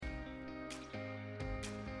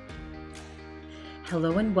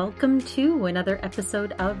Hello and welcome to another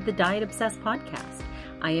episode of the Diet Obsessed podcast.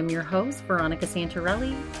 I am your host, Veronica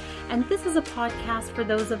Santarelli, and this is a podcast for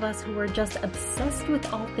those of us who are just obsessed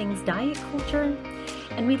with all things diet culture,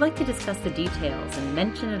 and we'd like to discuss the details and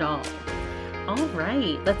mention it all. All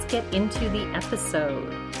right, let's get into the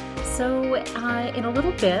episode. So in a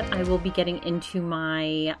little bit, I will be getting into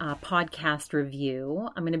my podcast review.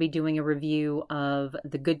 I'm going to be doing a review of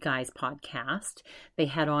the Good Guys podcast. They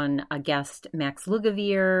had on a guest, Max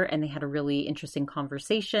Lugavere, and they had a really interesting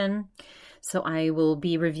conversation. So I will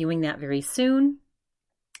be reviewing that very soon.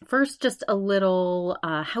 First, just a little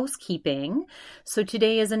housekeeping. So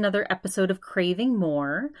today is another episode of Craving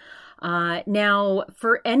More. Now,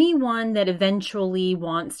 for anyone that eventually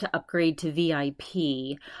wants to upgrade to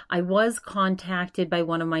VIP, I was contacted by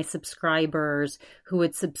one of my subscribers who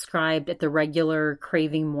had subscribed at the regular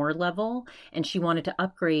Craving More level, and she wanted to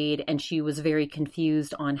upgrade, and she was very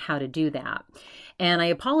confused on how to do that. And I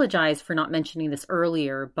apologize for not mentioning this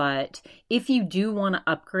earlier, but if you do want to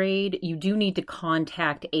upgrade, you do need to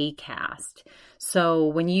contact Acast. So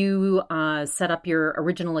when you set up your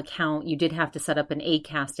original account, you did have to set up an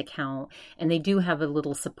Acast account, and they do have a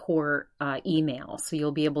little support email. So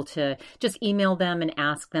you'll be able to just email them and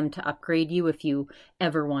ask them to upgrade you if you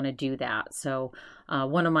ever want to do that. So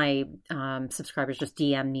one of my subscribers just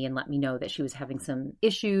DM'd me and let me know that she was having some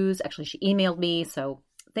issues. Actually, she emailed me, so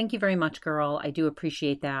thank you very much, girl. I do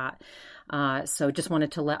appreciate that. So just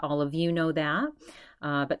wanted to let all of you know that.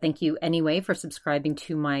 But thank you anyway for subscribing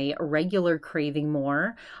to my regular Craving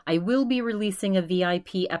More. I will be releasing a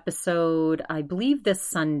VIP episode, I believe this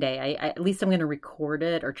Sunday. At least I'm going to record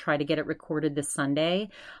it or try to get it recorded this Sunday.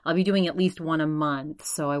 I'll be doing at least one a month,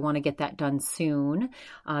 so I want to get that done soon.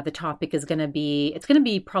 The topic is going to be, it's going to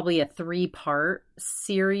be probably a 3-part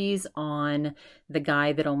series on the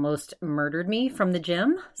guy that almost murdered me from the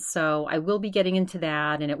gym. So I will be getting into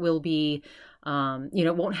that, and it will be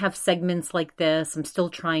it won't have segments like this. I'm still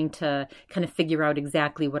trying to kind of figure out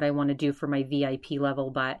exactly what I want to do for my VIP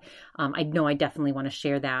level, but I know I definitely want to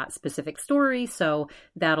share that specific story. So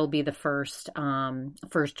that'll be the first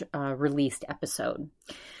released episode.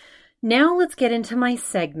 Now let's get into my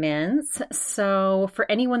segments. So for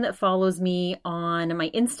anyone that follows me on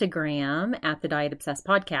my Instagram at the Diet Obsessed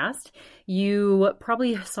podcast, you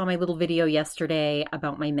probably saw my little video yesterday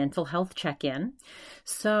about my mental health check-in.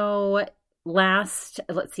 So a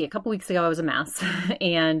couple weeks ago, I was a mess,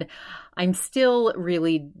 and I'm still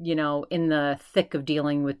really, in the thick of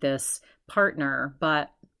dealing with this partner, but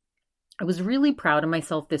I was really proud of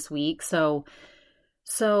myself this week. So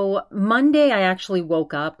Monday, I actually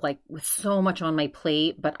woke up with so much on my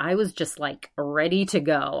plate, but I was just ready to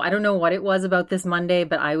go. I don't know what it was about this Monday,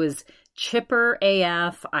 but I was chipper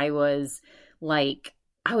AF. I was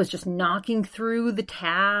just knocking through the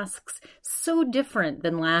tasks. So different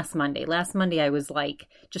than last Monday. Last Monday, I was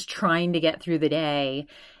just trying to get through the day.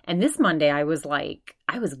 And this Monday, I was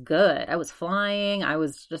good. I was flying. I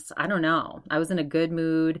was just, I don't know. I was in a good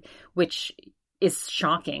mood, which is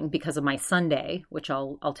shocking because of my Sunday, which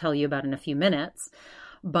I'll tell you about in a few minutes.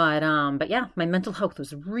 But yeah, my mental health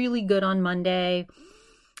was really good on Monday.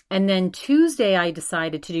 And then Tuesday, I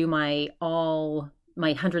decided to do my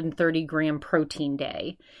 130 gram protein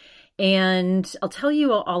day. And I'll tell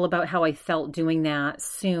you all about how I felt doing that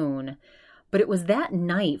soon. But it was that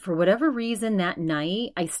night, for whatever reason, that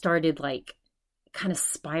night, I started kind of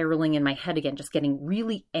spiraling in my head again, just getting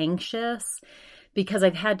really anxious because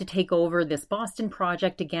I've had to take over this Boston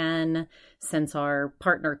project again since our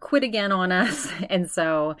partner quit again on us. And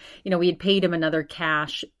so, we had paid him another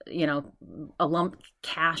cash, a lump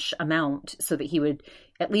cash amount so that he would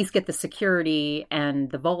at least get the security and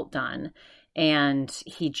the vault done. And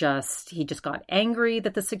he just got angry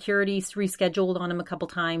that the security rescheduled on him a couple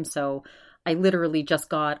times. So I literally just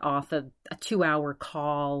got off a 2-hour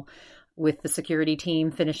call with the security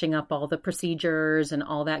team, finishing up all the procedures and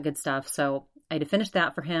all that good stuff. So I had to finish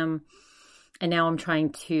that for him. And now I'm trying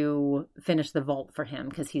to finish the vault for him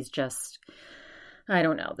because he's just, I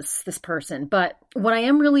don't know, this person. But what I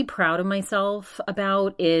am really proud of myself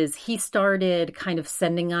about is he started kind of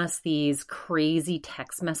sending us these crazy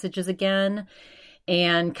text messages again.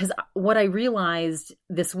 And because what I realized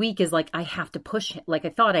this week is I have to push him. I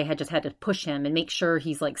thought I had to push him and make sure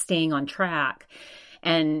he's staying on track.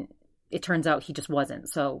 And it turns out he just wasn't.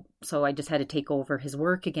 So I just had to take over his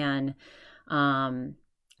work again.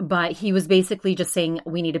 But he was basically just saying,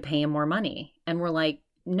 we need to pay him more money. And we're like,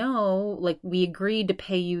 no, like we agreed to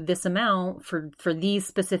pay you this amount for these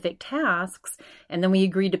specific tasks. And then we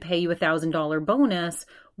agreed to pay you $1,000 bonus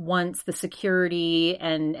once the security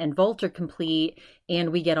and vault are complete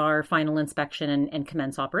and we get our final inspection and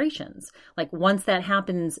commence operations. Like once that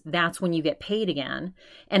happens, that's when you get paid again.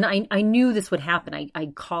 And I knew this would happen. I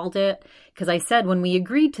called it because I said, when we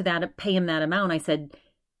agreed to that, pay him that amount, I said,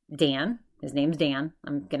 Dan, his name's Dan.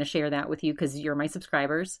 I'm going to share that with you because you're my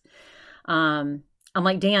subscribers. I'm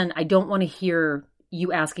like, Dan, I don't want to hear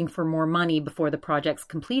you asking for more money before the project's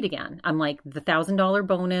complete again. I'm like, the $1,000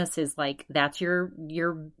 bonus is like, that's your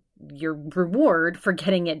reward for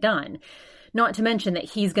getting it done. Not to mention that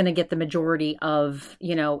he's going to get the majority of,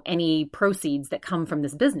 any proceeds that come from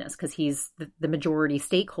this business because he's the majority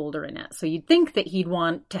stakeholder in it. So you'd think that he'd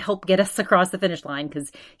want to help get us across the finish line because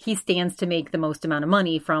he stands to make the most amount of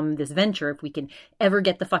money from this venture if we can ever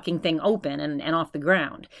get the fucking thing open and off the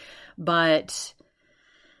ground. But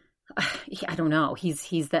I don't know.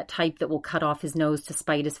 He's that type that will cut off his nose to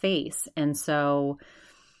spite his face. And so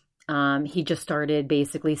he just started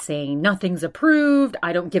basically saying, nothing's approved.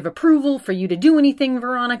 I don't give approval for you to do anything,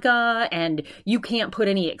 Veronica. And you can't put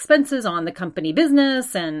any expenses on the company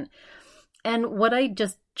business. And what I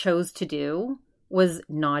just chose to do was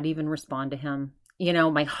not even respond to him.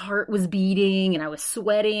 My heart was beating and I was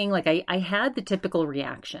sweating. Like I had the typical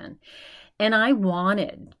reaction. And I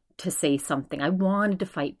wanted to say something. I wanted to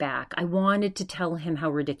fight back. I wanted to tell him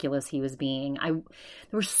how ridiculous he was being. There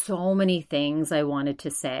were so many things I wanted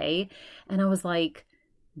to say. And I was like,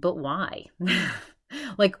 but why?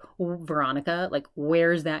 Like, Veronica, like,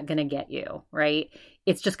 where's that going to get you? Right?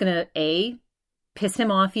 It's just going to, piss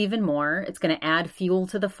him off even more. It's going to add fuel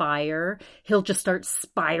to the fire. He'll just start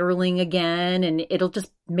spiraling again and it'll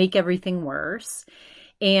just make everything worse.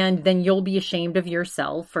 And then you'll be ashamed of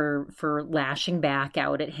yourself for lashing back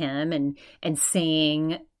out at him and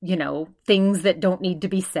saying, things that don't need to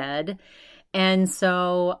be said. And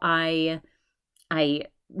so I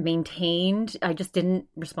maintained, I just didn't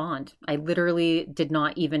respond. I literally did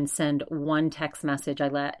not even send one text message. I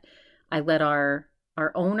let our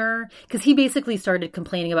owner, because he basically started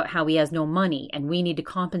complaining about how he has no money and we need to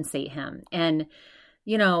compensate him. And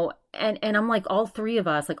and I'm like, all three of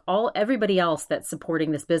us, like everybody else that's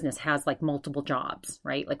supporting this business has like multiple jobs,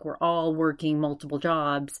 right? Like we're all working multiple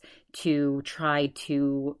jobs to try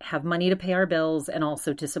to have money to pay our bills and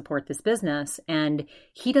also to support this business. And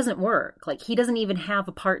he doesn't work. Like he doesn't even have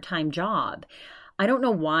a part-time job. I don't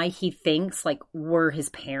know why he thinks like we're his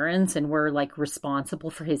parents and we're like responsible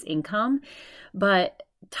for his income. But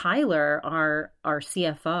Tyler, our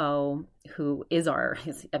CFO, who is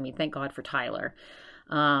thank God for Tyler.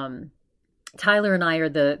 Tyler and I are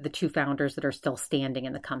the two founders that are still standing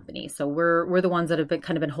in the company. So we're the ones that have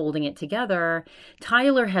been holding it together.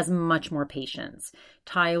 Tyler has much more patience.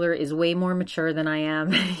 Tyler is way more mature than I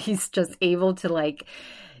am. He's just able to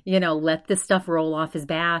let this stuff roll off his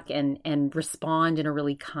back and respond in a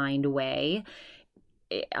really kind way.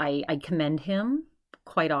 I commend him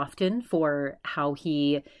quite often for how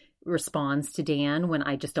he responds to Dan when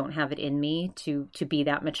I just don't have it in me to be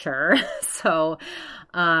that mature. So,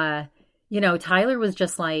 Tyler was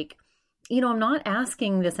just like, I'm not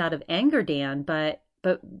asking this out of anger, Dan, but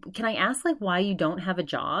can I ask why you don't have a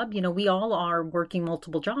job? We all are working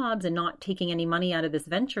multiple jobs and not taking any money out of this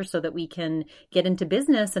venture so that we can get into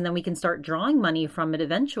business and then we can start drawing money from it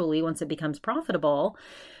eventually once it becomes profitable.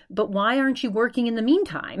 But why aren't you working in the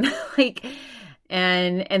meantime?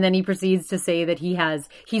 And then he proceeds to say that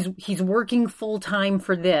he's working full time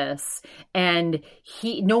for this and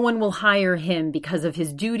no one will hire him because of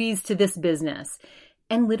his duties to this business.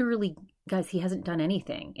 And literally, guys, he hasn't done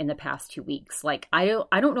anything in the past 2 weeks. I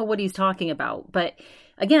don't know what he's talking about, but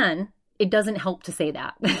again, it doesn't help to say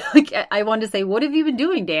that. I wanted to say, what have you been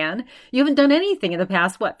doing, Dan? You haven't done anything in the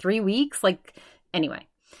past, 3 weeks? Anyway.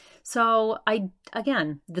 So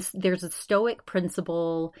there's a stoic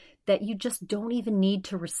principle that you just don't even need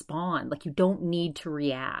to respond. You don't need to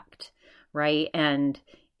react, right? And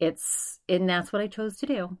that's what I chose to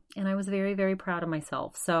do. And I was very, very proud of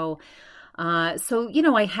myself. So I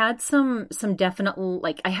had some definite,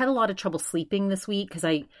 I had a lot of trouble sleeping this week because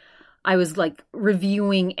I was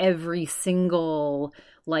reviewing every single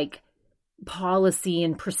policy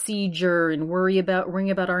and procedure and worrying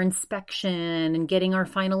about our inspection and getting our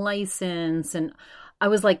final license. And I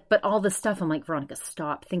was but all this stuff, I'm like, Veronica,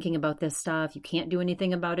 stop thinking about this stuff. You can't do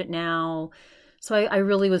anything about it now. So I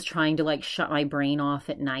really was trying to shut my brain off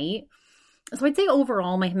at night. So I'd say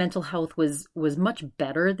overall my mental health was much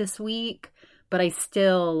better this week, but I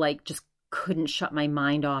still just couldn't shut my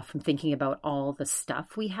mind off from thinking about all the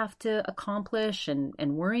stuff we have to accomplish and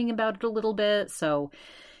worrying about it a little bit. So,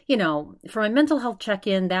 for my mental health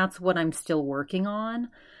check-in, that's what I'm still working on.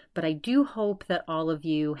 But I do hope that all of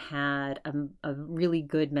you had a really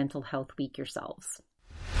good mental health week yourselves.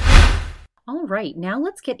 All right, now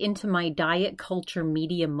let's get into my diet culture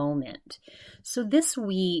media moment. So this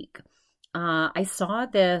week, I saw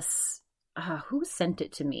this, who sent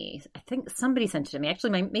it to me? I think somebody sent it to me.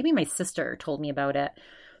 Actually, maybe my sister told me about it.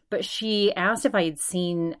 But she asked if I had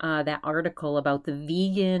seen that article about the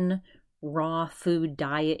vegan raw food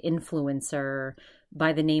diet influencer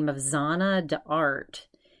by the name of Zana D'Art.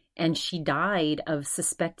 And she died of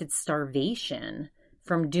suspected starvation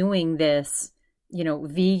from doing this,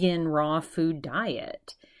 vegan raw food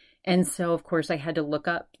diet. And so, of course, I had to look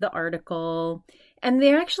up the article, and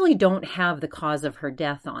they actually don't have the cause of her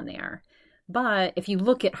death on there. But if you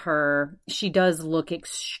look at her, she does look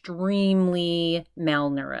extremely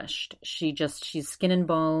malnourished. She's skin and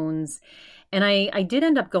bones. And I did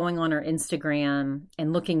end up going on her Instagram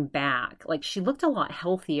and looking back. Like, she looked a lot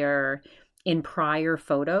healthier in prior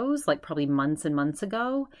photos, like probably months and months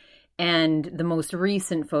ago. And the most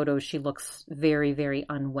recent photos, she looks very, very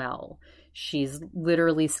unwell. She's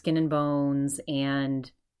literally skin and bones.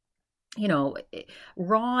 And,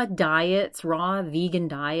 raw vegan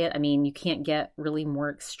diet, I mean, you can't get really more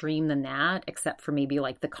extreme than that, except for maybe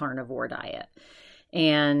like the carnivore diet.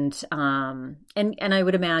 And I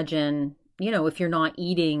would imagine, if you're not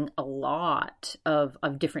eating a lot of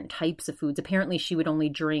different types of foods, apparently she would only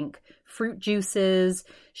drink fruit juices.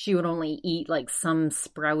 She would only eat like some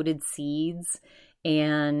sprouted seeds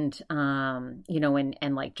and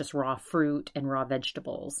like just raw fruit and raw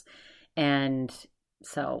vegetables. And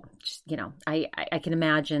so, I can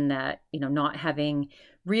imagine that, not having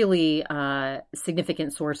really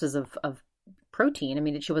significant sources of protein. I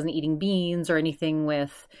mean, she wasn't eating beans or anything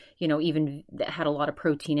with, even that had a lot of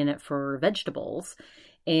protein in it for vegetables.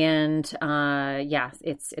 And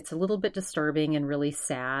it's a little bit disturbing and really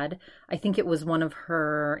sad. I think it was one of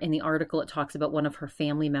her, in the article, it talks about one of her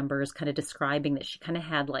family members kind of describing that she kind of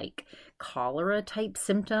had like cholera type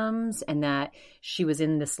symptoms, and that she was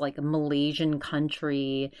in this like Malaysian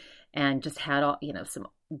country and just had all, some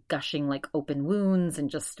gushing like open wounds,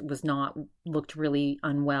 and just looked really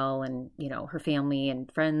unwell. And, her family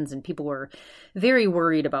and friends and people were very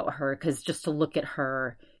worried about her, because just to look at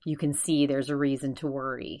her, you can see there's a reason to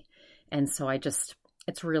worry. And so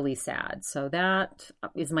it's really sad. So that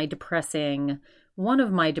is one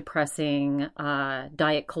of my depressing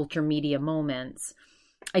diet culture media moments.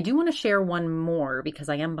 I do want to share one more, because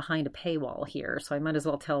I am behind a paywall here, so I might as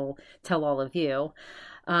well tell all of you.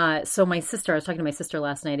 So I was talking to my sister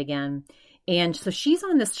last night again, and so she's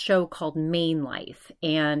on this show called Main Life,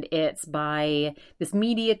 and it's by this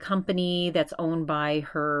media company that's owned by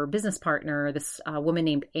her business partner, this woman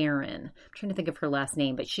named Erin. I'm trying to think of her last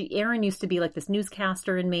name, but Erin used to be like this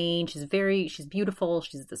newscaster in Maine. She's beautiful.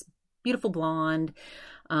 She's this beautiful blonde,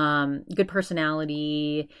 good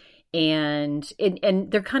personality. And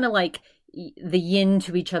they're kind of like the yin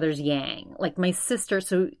to each other's yang. Like my sister,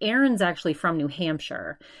 so Erin's actually from New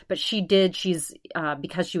Hampshire, but she's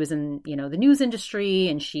because she was in, the news industry,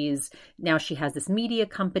 and she has this media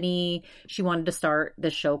company. She wanted to start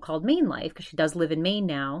this show called Main Life, because she does live in Maine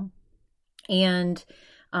now. And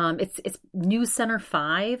it's News Center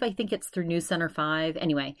 5. I think it's through News Center 5.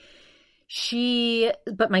 Anyway, she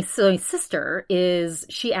asked my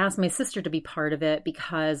sister to be part of it,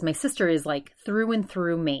 because my sister is like through and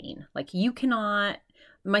through Maine. Like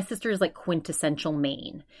my sister is like quintessential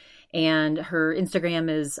Maine. And her Instagram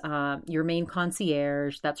is Your Maine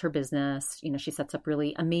Concierge. That's her business. She sets up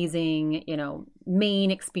really amazing, Maine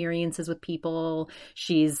experiences with people.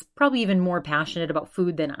 She's probably even more passionate about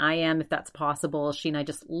food than I am, if that's possible. She and I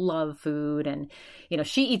just love food. And,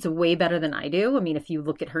 she eats way better than I do. I mean, if you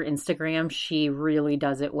look at her Instagram, she really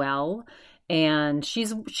does it well. And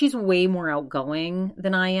she's way more outgoing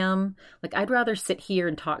than I am. Like, I'd rather sit here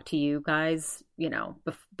and talk to you guys,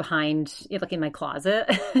 behind, like in my closet,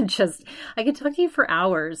 and I could talk to you for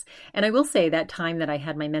hours. And I will say that time that I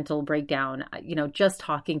had my mental breakdown, just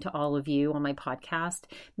talking to all of you on my podcast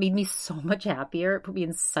made me so much happier. It put me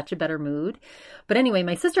in such a better mood. But anyway,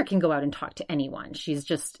 my sister can go out and talk to anyone. She's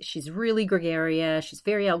really gregarious. She's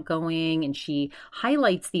very outgoing, and she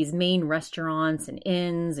highlights these Maine restaurants and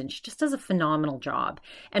inns, and she just does a phenomenal job.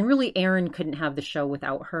 And really, Erin couldn't have the show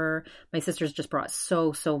without her. My sister's just brought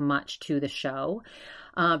so much to the show.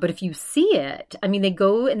 But if you see it, I mean, they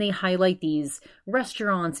go and they highlight these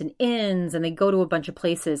restaurants and inns, and they go to a bunch of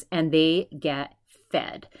places, and they get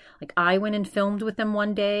fed. Like I went and filmed with them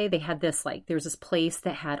one day. They had this, like, there's this place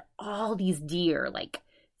that had all these deer, like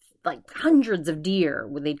hundreds of deer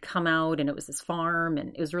where they'd come out, and it was this farm,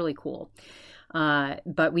 and it was really cool.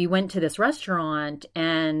 But we went to this restaurant,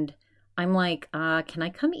 and I'm like, can I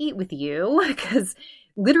come eat with you? Because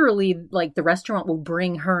literally, like, the restaurant will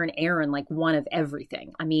bring her and Aaron like one of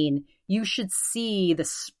everything. I mean, you should see the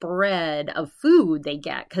spread of food they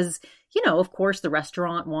get, because, you know, of course, the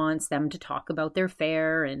restaurant wants them to talk about their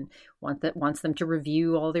fare and wants them to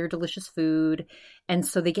review all their delicious food. And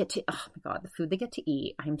so they get to, oh my God, the food they get to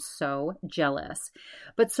eat. I'm so jealous.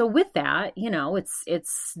 But so with that, you know,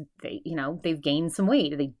 they, you know, they've gained some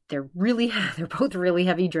weight. They're both really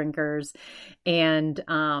heavy drinkers. And,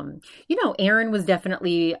 you know, Aaron was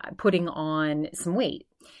definitely putting on some weight.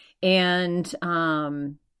 And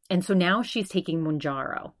so now she's taking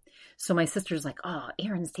Mounjaro. So my sister's like, oh,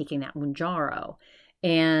 Erin's taking that Mounjaro.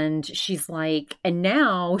 And she's like, and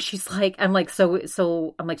now she's like, I'm like,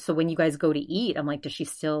 so when you guys go to eat, I'm like, does she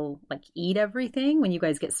still like eat everything when you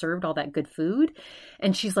guys get served all that good food?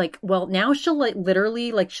 And she's like, well, now she'll like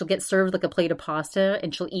literally, like, she'll get served like a plate of pasta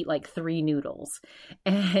and she'll eat like 3 noodles.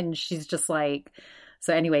 And she's just like,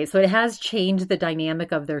 so anyway, so it has changed the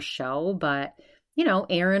dynamic of their show, but you know,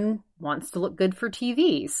 Erin wants to look good for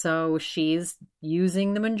TV. So she's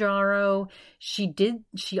using the Mounjaro. She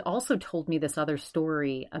also told me this other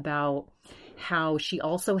story about how she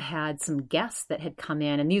also had some guests that had come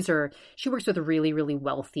in. And she works with really, really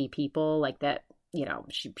wealthy people like that. You know,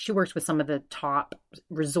 she works with some of the top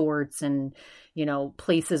resorts and, you know,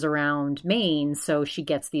 places around Maine. So she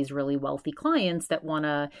gets these really wealthy clients that want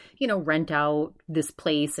to, you know, rent out this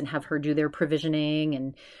place and have her do their provisioning.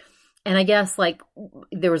 And I guess like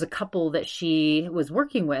there was a couple that she was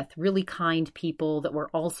working with, really kind people that were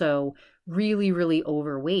also really, really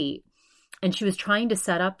overweight. And she was trying to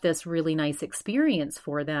set up this really nice experience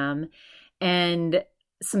for them. And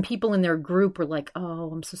some people in their group were like, oh,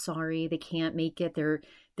 I'm so sorry. They can't make it. They're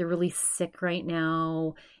really sick right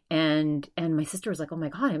now. And my sister was like, oh my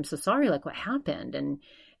God, I'm so sorry. Like, what happened?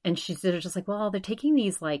 And she said, just like, well, they're taking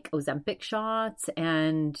these like Ozempic shots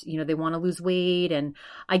and, you know, they want to lose weight. And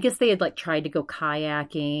I guess they had like tried to go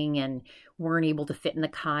kayaking and weren't able to fit in the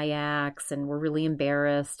kayaks and were really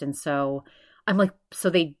embarrassed. And so I'm like, so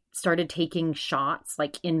they started taking shots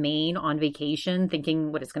like in Maine on vacation,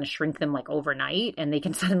 thinking what it's going to shrink them like overnight and they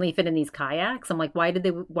can suddenly fit in these kayaks. I'm like, why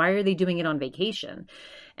are they doing it on vacation?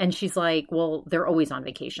 And she's like, well, they're always on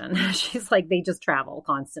vacation. She's like, they just travel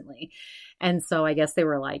constantly. And so I guess they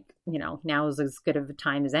were like, you know, now is as good of a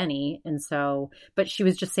time as any. And so, but she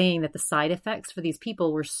was just saying that the side effects for these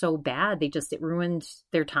people were so bad. It ruined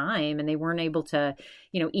their time and they weren't able to,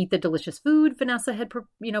 you know, eat the delicious food Vanessa had,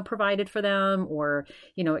 provided for them or,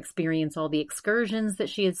 you know, experience all the excursions that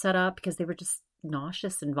she had set up because they were just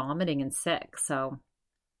nauseous and vomiting and sick. So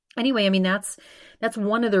anyway, I mean, that's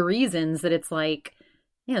one of the reasons that it's like,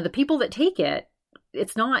 you know, the people that take it,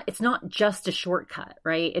 it's not just a shortcut,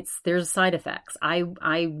 right? There's side effects. I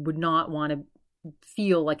would not want to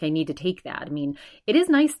feel like I need to take that. I mean, it is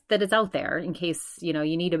nice that it's out there in case, you know,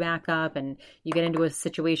 you need a backup and you get into a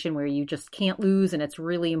situation where you just can't lose and it's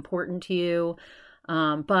really important to you.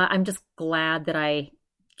 But I'm just glad that I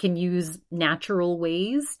can use natural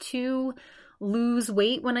ways to lose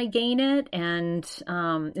weight when I gain it. And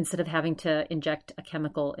instead of having to inject a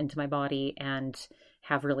chemical into my body and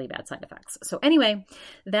have really bad side effects. So anyway,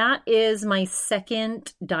 that is my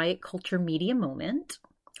second diet culture media moment.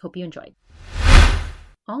 Hope you enjoyed.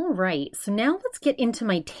 All right, so now let's get into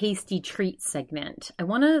my tasty treats segment. I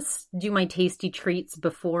want to do my tasty treats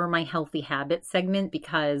before my healthy habits segment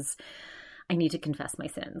because I need to confess my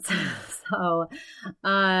sins. So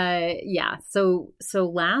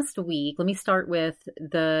last week, let me start with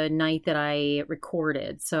the night that I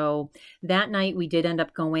recorded. So that night we did end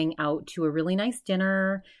up going out to a really nice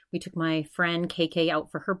dinner. We took my friend KK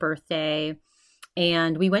out for her birthday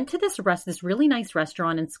and we went to this really nice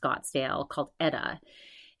restaurant in Scottsdale called Etta.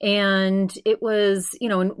 And it was, you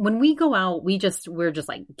know, when we go out, we're just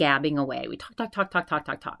like gabbing away. We talk.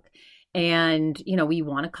 And, you know, we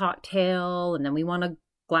want a cocktail and then we want a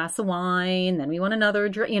glass of wine, then we want another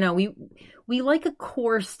drink. You know, we like a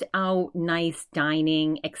coursed out, nice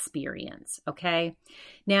dining experience. Okay.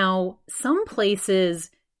 Now, some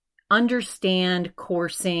places understand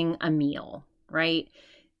coursing a meal, right?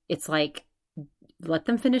 It's like, let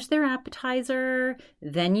them finish their appetizer,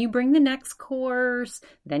 then you bring the next course,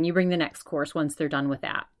 then you bring the next course once they're done with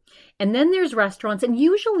that. And then there's restaurants, and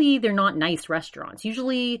usually they're not nice restaurants.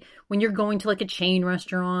 Usually when you're going to like a chain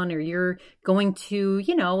restaurant or you're going to,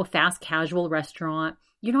 you know, a fast casual restaurant,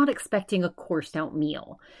 you're not expecting a coursed out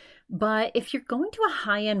meal. But if you're going to a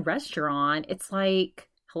high-end restaurant, it's like,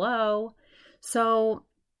 hello. So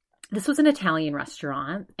this was an Italian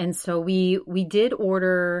restaurant, and so we did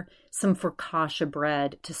order some focaccia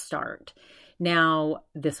bread to start. Now,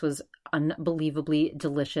 this was unbelievably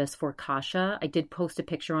delicious focaccia. I did post a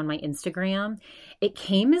picture on my Instagram. It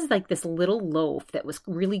came as like this little loaf that was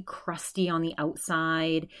really crusty on the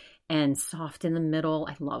outside and soft in the middle.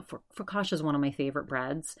 I love focaccia, is one of my favorite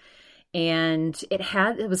breads. And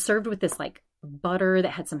it was served with this like butter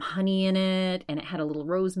that had some honey in it, and it had a little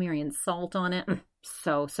rosemary and salt on it.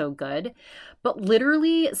 So, so good. But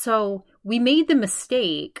literally, so we made the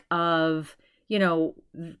mistake of,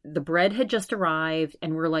 the bread had just arrived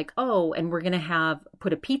and we're like, oh, and we're going to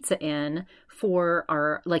put a pizza in for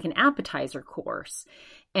our, like an appetizer course.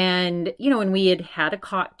 And, and we had a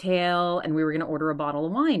cocktail and we were going to order a bottle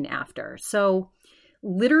of wine after. So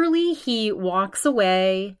literally he walks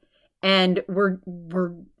away and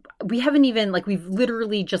we haven't even, like, we've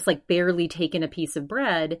literally just like barely taken a piece of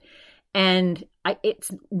bread, and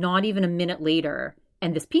it's not even a minute later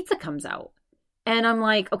and this pizza comes out. And I'm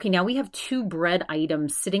like, okay, now we have 2 bread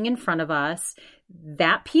items sitting in front of us.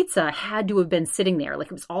 That pizza had to have been sitting there. Like,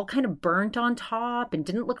 it was all kind of burnt on top and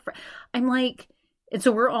didn't look I'm like, and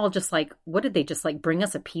so we're all just like, what did they just like bring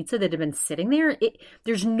us a pizza that had been sitting there?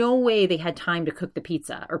 There's no way they had time to cook the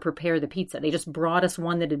pizza or prepare the pizza. They just brought us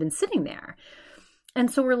one that had been sitting there. And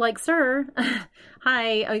so we're like, sir,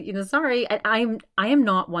 hi, sorry. I am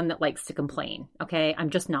not one that likes to complain. Okay. I'm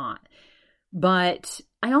just not. But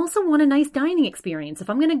I also want a nice dining experience. If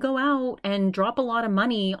I'm going to go out and drop a lot of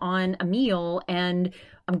money on a meal and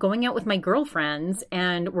I'm going out with my girlfriends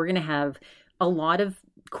and we're going to have a lot of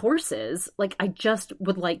courses, like, I just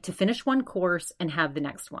would like to finish one course and have the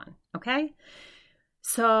next one. Okay.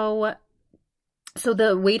 So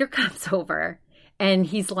the waiter comes over and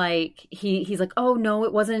he's like, oh no,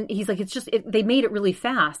 it wasn't. He's like, it's just, they made it really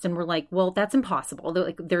fast. And we're like, well, that's impossible. They're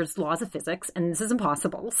like, there's laws of physics and this is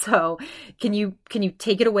impossible. So can you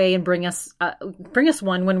take it away and bring us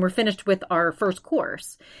one when we're finished with our first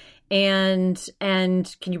course? And can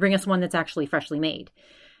you bring us one that's actually freshly made?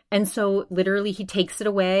 And so literally he takes it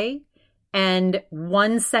away, and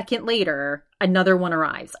 1 second later, another one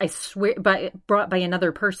arrives. I swear, brought by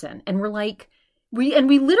another person. And we're like,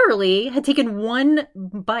 we literally had taken one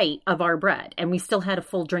bite of our bread and we still had a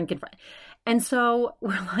full drink in front. And so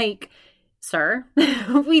we're like, sir,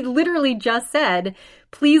 we literally just said,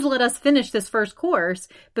 please let us finish this first course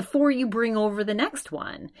before you bring over the next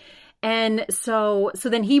one. And so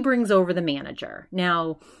then he brings over the manager.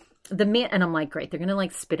 Now, and I'm like, great, they're going to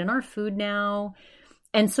like spit in our food now.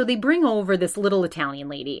 And so they bring over this little Italian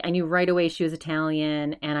lady. I knew right away she was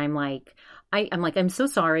Italian. And I'm like, I'm so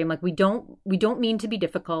sorry. I'm like, we don't mean to be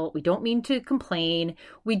difficult. We don't mean to complain.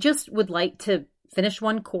 We just would like to finish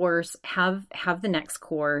one course, have the next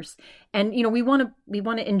course. And, we want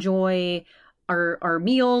to enjoy our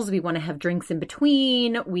meals. We want to have drinks in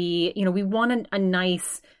between. We want a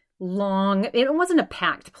nice long, it wasn't a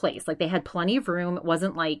packed place. Like, they had plenty of room. It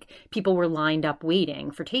wasn't like people were lined up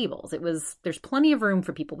waiting for tables. There's plenty of room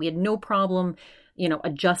for people. We had no problem,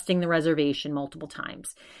 adjusting the reservation multiple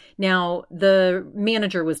times. Now, the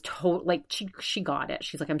manager was she got it.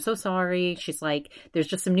 She's like, I'm so sorry. She's like, there's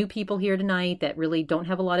just some new people here tonight that really don't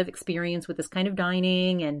have a lot of experience with this kind of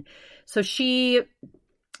dining. And so she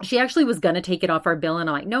actually was going to take it off our bill. And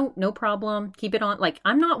I'm like, no problem. Keep it on. Like,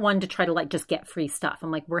 I'm not one to try to like just get free stuff.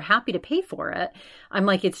 I'm like, we're happy to pay for it. I'm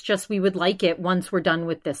like, it's just, we would like it once we're done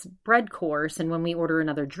with this bread course and when we order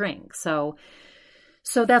another drink. So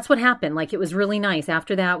that's what happened. Like, it was really nice.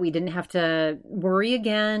 After that, we didn't have to worry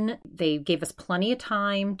again. They gave us plenty of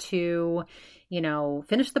time to,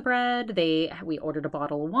 finish the bread. We ordered a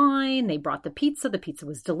bottle of wine. They brought the pizza. The pizza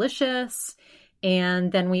was delicious.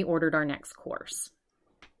 And then we ordered our next course.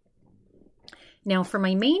 Now, for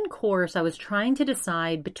my main course, I was trying to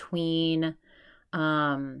decide between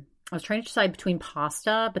pasta,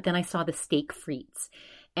 but then I saw the steak frites.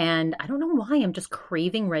 And I don't know why I'm just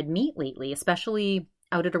craving red meat lately, especially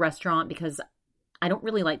out at a restaurant, because I don't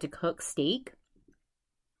really like to cook steak.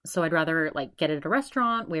 So I'd rather like get it at a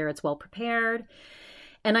restaurant where it's well prepared.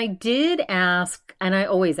 And I did ask, and I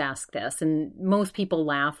always ask this, and most people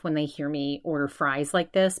laugh when they hear me order fries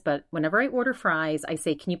like this, but whenever I order fries, I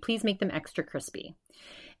say, can you please make them extra crispy?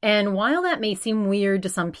 And while that may seem weird to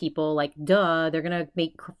some people, like, duh, they're going to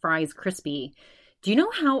make fries crispy. Do you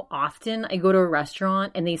know how often I go to a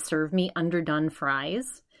restaurant and they serve me underdone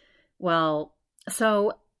fries? Well,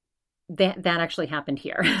 so that actually happened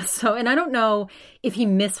here. So, and I don't know if he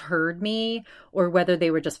misheard me or whether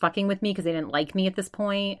they were just fucking with me because they didn't like me at this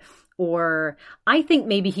point. Or I think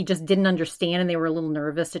maybe he just didn't understand and they were a little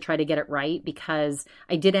nervous to try to get it right, because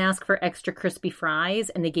I did ask for extra crispy fries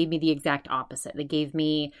and they gave me the exact opposite. They gave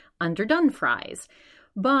me underdone fries.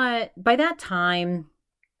 But by that time,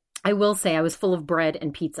 I will say I was full of bread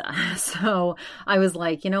and pizza. So I was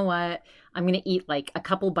like, you know what? I'm going to eat like a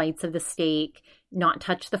couple bites of the steak, not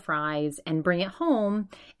touch the fries, and bring it home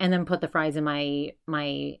and then put the fries in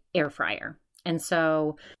my air fryer. And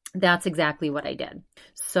so that's exactly what I did.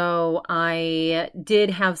 So I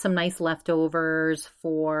did have some nice leftovers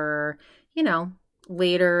for,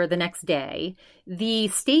 later the next day. The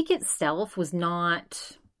steak itself it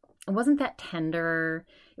wasn't that tender.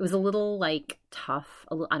 It was a little like tough.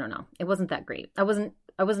 I don't know. It wasn't that great. I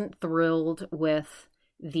wasn't thrilled with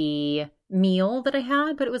the meal that I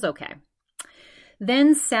had, but it was okay.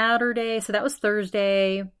 Then Saturday, so that was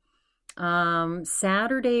Thursday.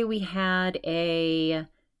 Saturday we had a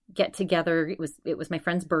get together. It was my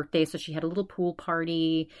friend's birthday, so she had a little pool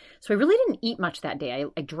party. So I really didn't eat much that day.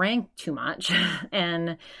 I drank too much,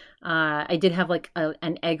 and I did have like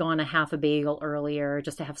an egg on a half a bagel earlier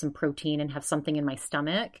just to have some protein and have something in my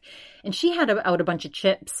stomach. And she had out a bunch of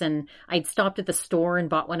chips, and I'd stopped at the store and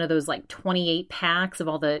bought one of those like 28 packs of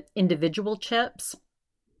all the individual chips,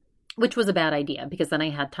 which was a bad idea because then I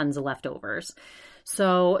had tons of leftovers.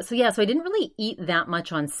 So I didn't really eat that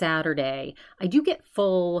much on Saturday. I do get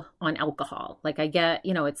full on alcohol. Like I get,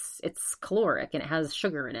 it's caloric and it has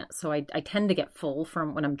sugar in it. So I tend to get full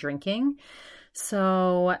from when I'm drinking.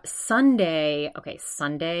 So Sunday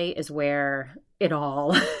is where it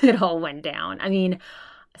all went down. I mean,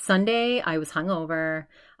 Sunday I was hungover.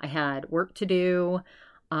 I had work to do.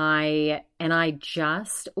 I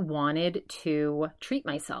just wanted to treat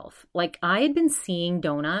myself. Like I had been seeing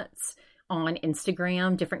donuts on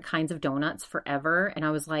Instagram, different kinds of donuts forever. And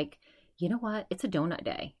I was like, you know what? It's a donut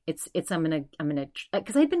day. I'm going to,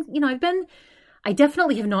 cause I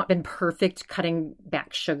definitely have not been perfect cutting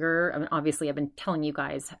back sugar. I mean, obviously I've been telling you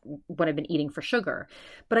guys what I've been eating for sugar,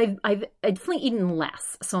 but I've definitely eaten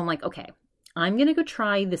less. So I'm like, okay, I'm going to go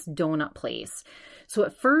try this donut place. So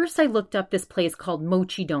at first I looked up this place called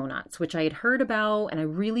Mochi Donuts, which I had heard about and I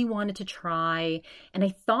really wanted to try. And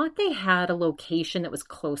I thought they had a location that was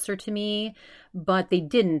closer to me, but they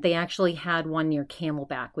didn't. They actually had one near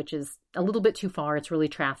Camelback, which is a little bit too far. It's really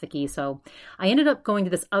trafficky. So I ended up going to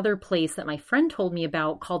this other place that my friend told me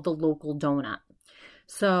about called the Local Donut.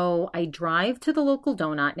 So I drive to the Local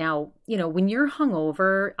Donut. Now, when you're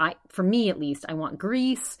hungover, for me at least, I want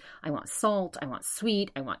grease, I want salt, I want sweet,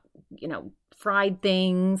 I want, fried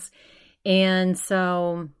things. And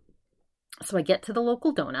so I get to the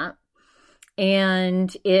Local Donut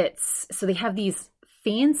and so they have these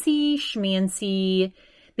fancy schmancy,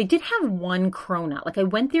 they did have one cronut. Like I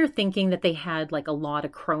went there thinking that they had like a lot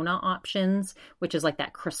of cronut options, which is like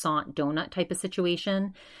that croissant donut type of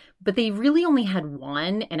situation. But they really only had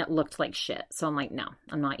one and it looked like shit. So I'm like, no,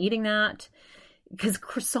 I'm not eating that. Because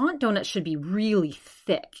croissant donuts should be really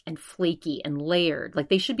thick and flaky and layered. Like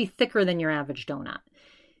they should be thicker than your average donut.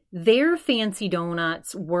 Their fancy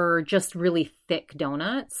donuts were just really thick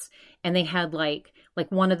donuts. And they had like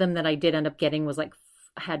one of them that I did end up getting was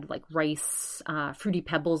had rice, Fruity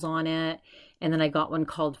Pebbles on it. And then I got one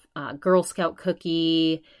called Girl Scout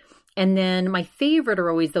cookie. And then my favorite are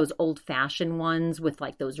always those old-fashioned ones with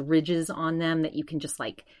like those ridges on them that you can just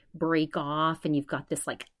like break off and you've got this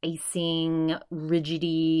like icing,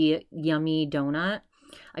 rigidy, yummy donut.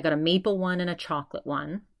 I got a maple one and a chocolate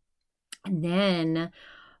one. And then,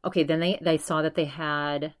 they saw that they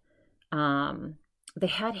had ham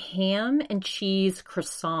and cheese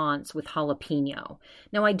croissants with jalapeno.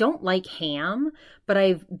 Now, I don't like ham, but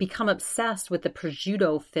I've become obsessed with the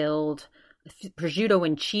prosciutto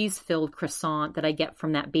and cheese filled croissant that I get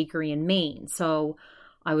from that bakery in Maine. So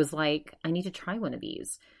I was like, I need to try one of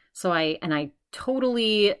these. So I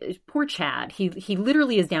totally, poor Chad, he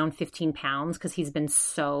literally is down 15 pounds because he's been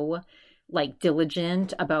so like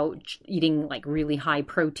diligent about eating like really high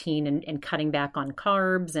protein and cutting back on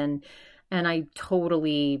carbs. And I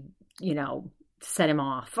totally, set him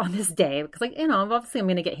off on this day because obviously I'm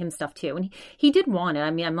going to get him stuff too. And he did want it. I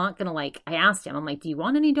mean, I'm not going to I asked him, I'm like, do you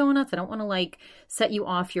want any donuts? I don't want to set you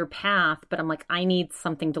off your path, but I'm like, I need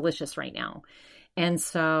something delicious right now. And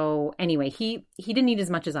so anyway, he didn't eat as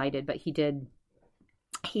much as I did, but he did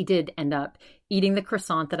end up eating the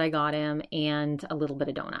croissant that I got him and a little bit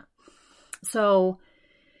of donut. So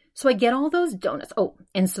So I get all those donuts. Oh,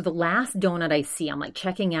 and so the last donut I see, I'm like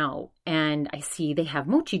checking out and I see they have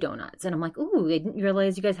mochi donuts. And I'm like, ooh, I didn't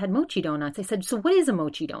realize you guys had mochi donuts. I said, so what is a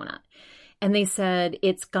mochi donut? And they said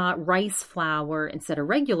it's got rice flour instead of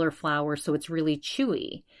regular flour, so it's really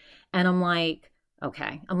chewy. And I'm like,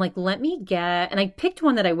 okay. I'm like, let me get, and I picked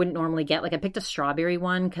one that I wouldn't normally get. Like I picked a strawberry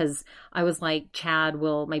one because I was like, Chad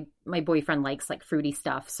will, my boyfriend likes like fruity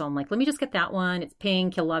stuff. So I'm like, let me just get that one. It's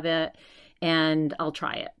pink. He'll love it. And I'll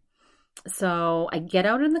try it. So I get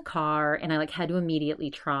out in the car and I like had to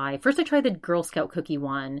immediately try. First I tried the Girl Scout cookie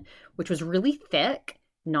one, which was really thick.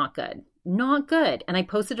 Not good. Not good. And I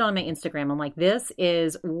posted it on my Instagram. I'm like, this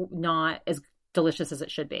is not as delicious as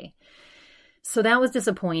it should be. So that was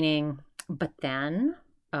disappointing. But then,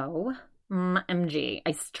 OMG,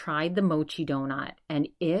 I tried the mochi donut and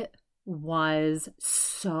it was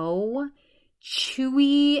so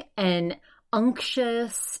chewy and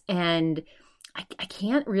unctuous, and I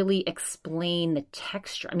can't really explain the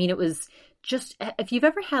texture. I mean, it was just, if you've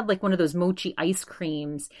ever had like one of those mochi ice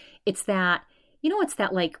creams, it's that, it's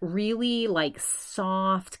that like really like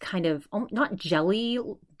soft kind of, not jelly,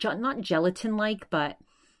 not gelatin-like, but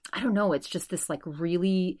I don't know. It's just this like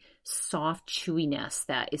really soft chewiness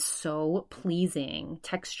that is so pleasing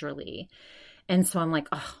texturally. And so I'm like,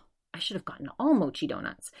 oh, I should have gotten all mochi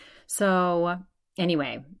donuts. So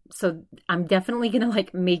anyway, so I'm definitely going to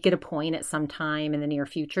like make it a point at some time in the near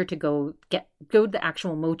future to go to the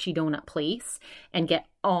actual mochi donut place and get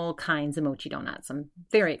all kinds of mochi donuts. I'm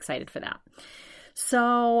very excited for that.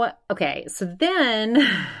 So, okay. So then,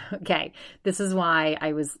 this is why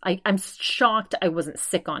I'm shocked I wasn't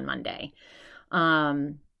sick on Monday.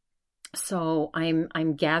 So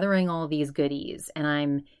I'm gathering all these goodies and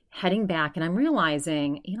I'm heading back and I'm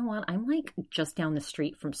realizing, you know what? I'm like just down the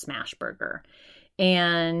street from Smash Burger.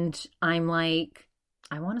 And I'm like,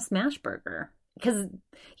 I want a Smash Burger. Because,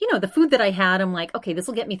 the food that I had, I'm like, okay, this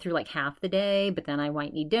will get me through like half the day, but then I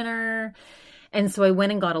might need dinner. And so I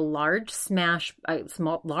went and got a large smash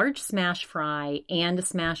fry and a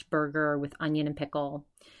smash burger with onion and pickle.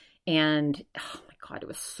 And oh my God, it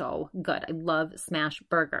was so good. I love smash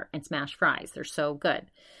burger and smash fries. They're so good.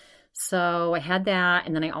 So I had that.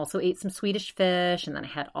 And then I also ate some Swedish fish. And then I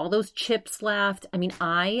had all those chips left. I mean,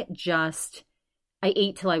 I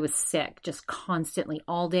ate till I was sick, just constantly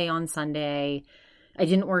all day on Sunday. I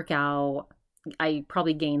didn't work out. I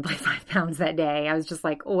probably gained like 5 pounds that day. I was just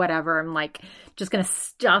like, whatever. I'm like, just going to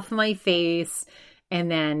stuff my face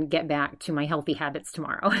and then get back to my healthy habits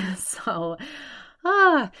tomorrow. So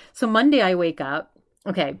Monday I wake up.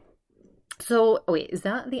 Okay. So wait, is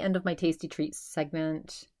that the end of my Tasty Treats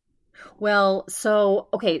segment? Well, so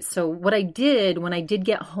what I did when I did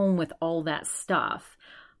get home with all that stuff,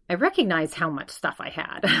 I recognized how much stuff I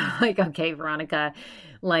had. Like, okay, Veronica,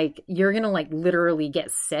 like you're going to like literally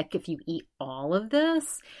get sick if you eat all of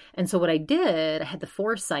this. And so what I did, I had the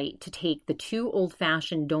foresight to take the 2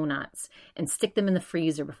 old-fashioned donuts and stick them in the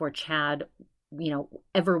freezer before Chad,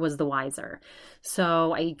 ever was the wiser.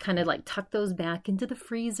 So I kind of like tucked those back into the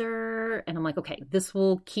freezer and I'm like, okay, this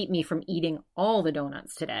will keep me from eating all the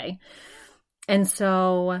donuts today. And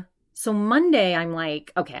so Monday I'm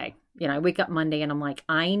like, okay, I wake up Monday and I'm like,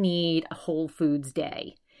 I need a Whole Foods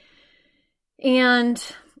day. And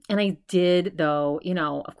I did though,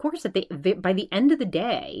 of course by the end of the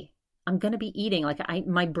day, I'm going to be eating like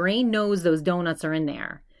my brain knows those donuts are in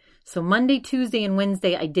there. So Monday, Tuesday, and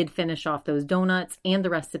Wednesday, I did finish off those donuts and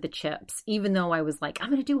the rest of the chips. Even though I was like, I'm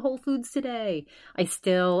going to do Whole Foods today, I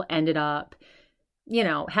still ended up,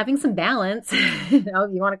 having some balance, if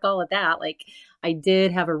you want to call it that. Like I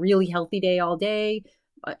did have a really healthy day all day,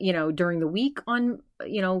 during the week on,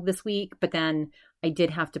 this week, but then I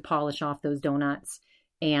did have to polish off those donuts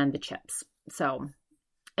and the chips. So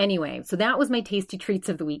anyway, so that was my Tasty Treats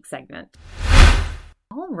of the Week segment.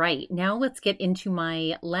 All right, now let's get into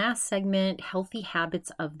my last segment, Healthy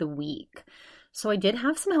Habits of the Week. So I did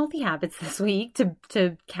have some healthy habits this week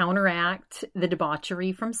to counteract the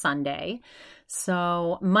debauchery from Sunday.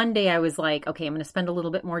 So Monday I was like, okay, I'm going to spend a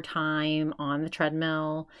little bit more time on the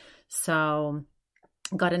treadmill. So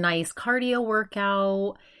got a nice cardio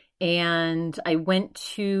workout and I went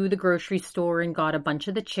to the grocery store and got a bunch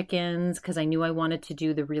of the chickens because I knew I wanted to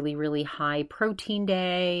do the really, really high protein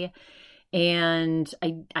day. And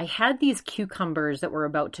I had these cucumbers that were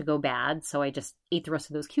about to go bad. So I just ate the rest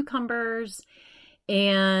of those cucumbers.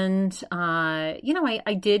 And, I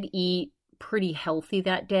did eat pretty healthy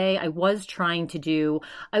that day. I was trying to do,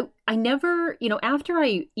 I never, after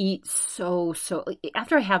I eat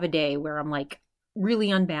after I have a day where I'm like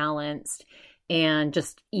really unbalanced and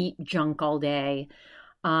just eat junk all day,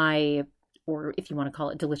 I or if you want to call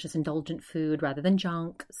it delicious, indulgent food rather than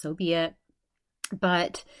junk, so be it.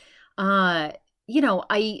 But, you know,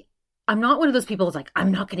 I'm not one of those people who's like,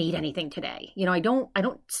 I'm not going to eat anything today. You know, I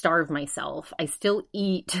don't starve myself. I still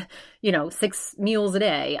eat, 6 meals a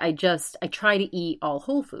day. I try to eat all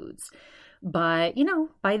whole foods. But,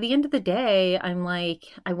 by the end of the day, I'm like,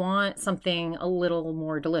 I want something a little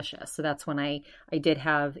more delicious. So that's when I did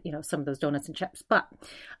have, some of those donuts and chips. But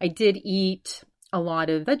I did eat a lot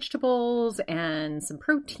of vegetables and some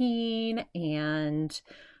protein and,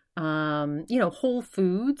 whole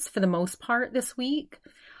foods for the most part this week.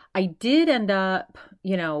 I did end up,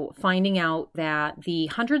 finding out that the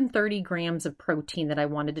 130 grams of protein that I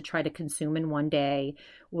wanted to try to consume in one day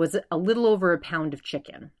was a little over a pound of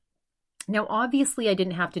chicken. Now, obviously, I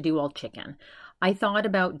didn't have to do all chicken. I thought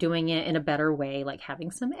about doing it in a better way, like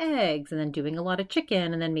having some eggs and then doing a lot of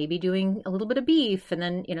chicken and then maybe doing a little bit of beef and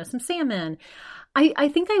then, some salmon. I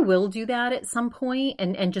think I will do that at some point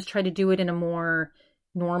and just try to do it in a more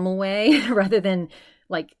normal way rather than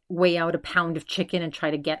like weigh out a pound of chicken and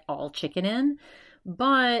try to get all chicken in.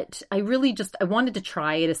 But I wanted to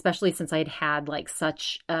try it, especially since I had like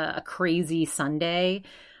such a crazy Sunday.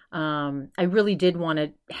 I really did want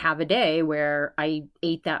to have a day where I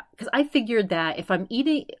ate that, because I figured that if on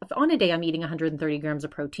a day I'm eating 130 grams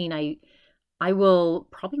of protein, I will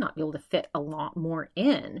probably not be able to fit a lot more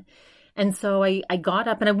in. And so I got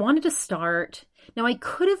up and I wanted to start. Now I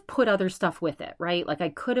could have put other stuff with it, right? Like I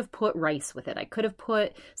could have put rice with it. I could have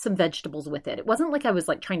put some vegetables with it. It wasn't like I was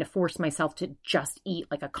like trying to force myself to just eat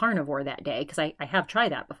like a carnivore that day, because I have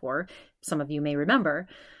tried that before. Some of you may remember.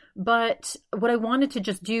 But what I wanted to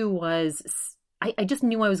just do was, I just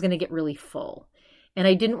knew I was going to get really full. And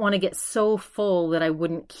I didn't want to get so full that I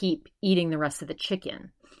wouldn't keep eating the rest of the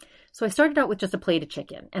chicken. So I started out with just a plate of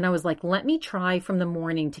chicken. And I was like, let me try from the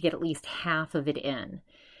morning to get at least half of it in.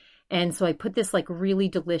 And so I put this like really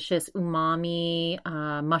delicious umami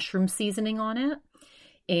mushroom seasoning on it.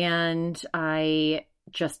 And I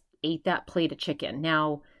just ate that plate of chicken.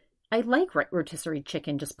 Now, I like rotisserie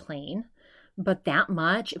chicken just plain. But that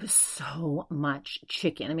much, it was so much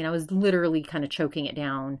chicken. I mean, I was literally kind of choking it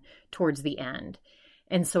down towards the end.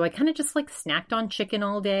 And so I kind of just like snacked on chicken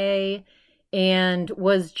all day and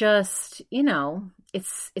was just,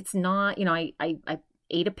 it's not, I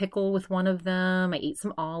ate a pickle with one of them. I ate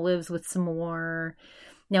some olives with some more.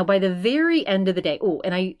 Now, by the very end of the day,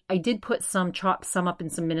 and I did chop some up in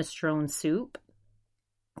some minestrone soup.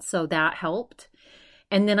 So that helped.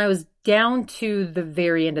 And then I was down to the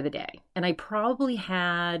very end of the day. And I probably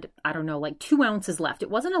had, I don't know, like 2 ounces left. It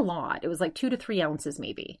wasn't a lot. It was like 2 to 3 ounces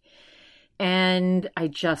maybe. And I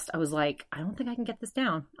was like, I don't think I can get this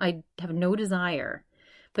down. I have no desire.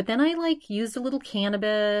 But then I like used a little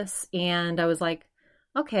cannabis and I was like,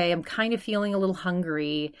 okay, I'm kind of feeling a little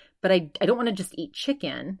hungry, but I don't want to just eat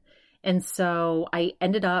chicken. And so I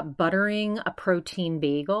ended up buttering a protein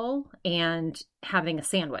bagel and having a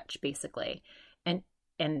sandwich basically.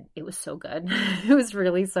 And it was so good. It was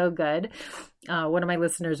really so good. One of my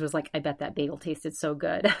listeners was like, I bet that bagel tasted so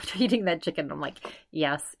good after eating that chicken. I'm like,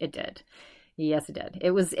 yes, it did. Yes, it did.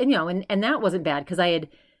 It was, and that wasn't bad because I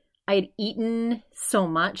had eaten so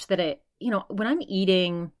much that when I'm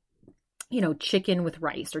eating, chicken with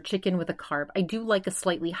rice or chicken with a carb, I do like a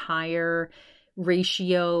slightly higher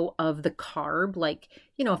ratio of the carb. Like,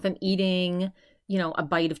 if I'm eating a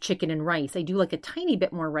bite of chicken and rice, I do like a tiny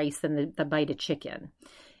bit more rice than the bite of chicken.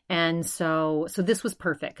 And so this was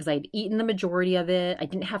perfect because I'd eaten the majority of it. I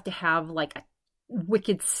didn't have to have like a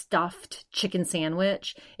wicked stuffed chicken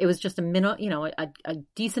sandwich. It was just a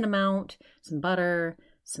decent amount, some butter,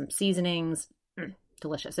 some seasonings,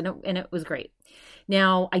 delicious. And it was great.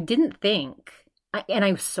 Now I didn't think, and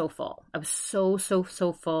I was so full. I was so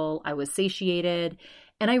full. I was satiated.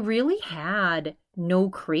 And I really had no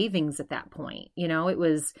cravings at that point.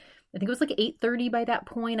 I think it was like 8:30 by that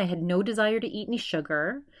point. I had no desire to eat any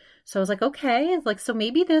sugar. So I was like, okay, so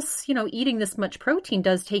maybe this, eating this much protein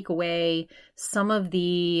does take away some of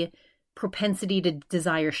the propensity to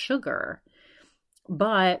desire sugar.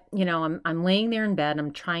 But, I'm laying there in bed.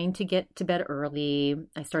 I'm trying to get to bed early.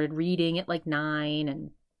 I started reading at like 9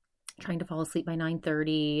 and trying to fall asleep by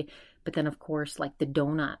 9:30. But then, of course, like the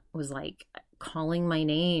donut was like calling my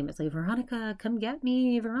name. It's like, Veronica, come get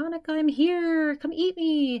me. Veronica, I'm here. Come eat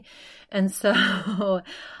me. And so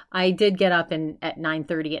I did get up at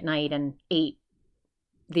 9:30 at night and ate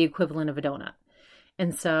the equivalent of a donut.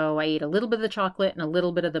 And so I ate a little bit of the chocolate and a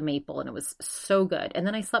little bit of the maple, and it was so good. And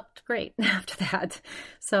then I slept great after that.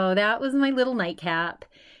 So that was my little nightcap.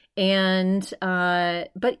 And,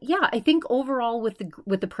 but yeah, I think overall with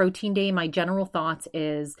the protein day, my general thoughts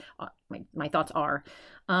is, my thoughts are,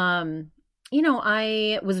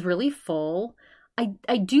 I was really full.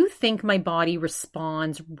 I do think my body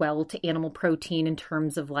responds well to animal protein in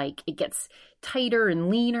terms of like it gets tighter and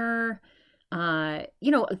leaner.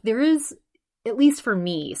 There is, at least for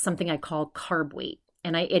me, something I call carb weight.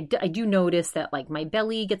 And I do notice that like my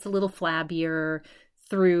belly gets a little flabbier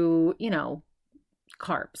through,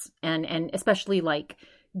 carbs and especially like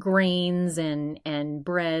grains and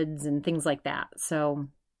breads and things like that. So,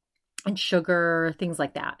 and sugar, things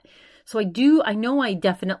like that. So I know I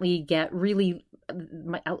definitely get really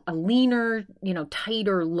a leaner,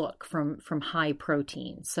 tighter look from high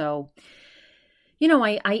protein. So,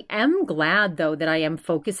 I am glad though that I am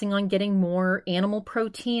focusing on getting more animal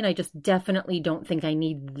protein. I just definitely don't think I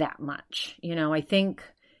need that much. I think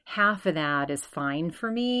half of that is fine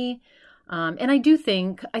for me. And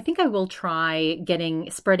I think I will try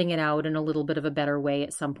spreading it out in a little bit of a better way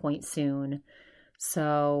at some point soon.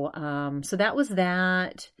 So that was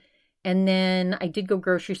that. And then I did go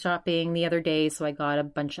grocery shopping the other day. So I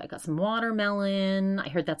got some watermelon. I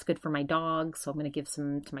heard that's good for my dogs. So I'm going to give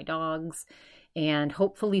some to my dogs and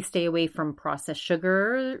hopefully stay away from processed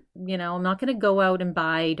sugar. I'm not going to go out and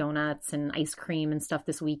buy donuts and ice cream and stuff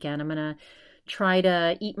this weekend. I'm going to try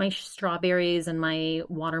to eat my strawberries and my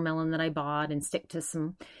watermelon that I bought and stick to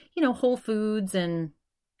some, whole foods and,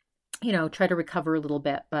 try to recover a little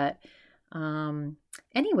bit. But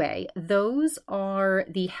anyway, those are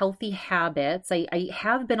the healthy habits. I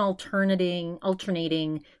have been alternating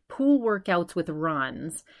pool workouts with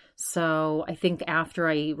runs. So I think after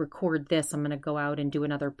I record this, I'm going to go out and do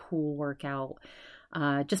another pool workout,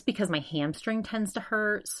 just because my hamstring tends to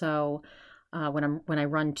hurt. So, when I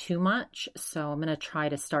run too much. So I'm going to try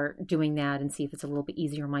to start doing that and see if it's a little bit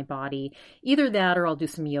easier on my body. Either that or I'll do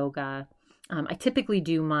some yoga. I typically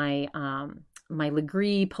do my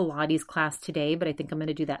Legree Pilates class today, but I think I'm going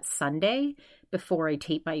to do that Sunday before I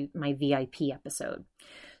tape my VIP episode.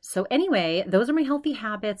 So anyway, those are my healthy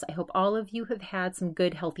habits. I hope all of you have had some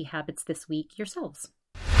good healthy habits this week yourselves.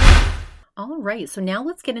 All right, so now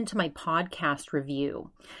let's get into my podcast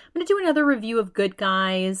review. I'm going to do another review of Good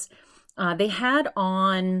Guys. They had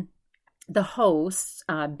on the hosts,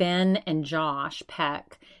 Ben and Josh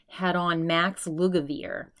Peck, had on Max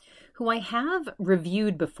Lugavere, who I have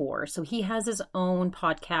reviewed before. So he has his own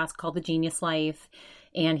podcast called The Genius Life,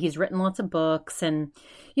 and he's written lots of books. And,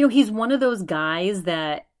 he's one of those guys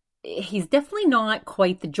that he's definitely not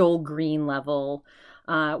quite the Joel Green level,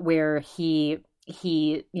 where he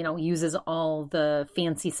uses all the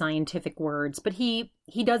fancy scientific words, but he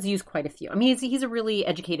does use quite a few. I mean, he's a really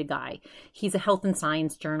educated guy. He's a health and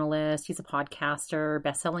science journalist. He's a podcaster,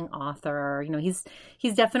 best-selling author.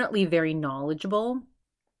 He's definitely very knowledgeable.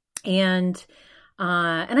 And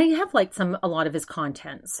I have liked a lot of his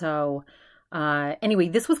content. So, anyway,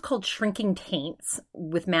 this was called Shrinking Taints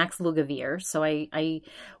with Max Lugavere. So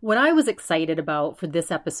what I was excited about for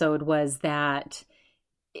this episode was that,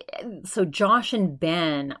 so Josh and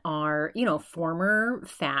Ben are, former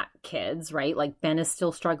fat kids, right? Like Ben is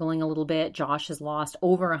still struggling a little bit. Josh has lost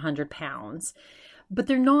over 100 pounds, but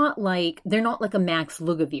they're not like a Max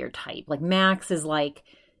Lugavere type. Like Max is like,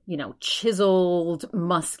 chiseled,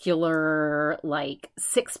 muscular, like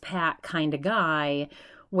six-pack kind of guy.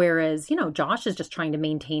 Whereas, Josh is just trying to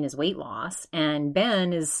maintain his weight loss, and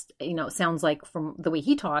Ben is, sounds like from the way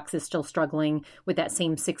he talks, is still struggling with that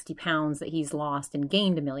same 60 pounds that he's lost and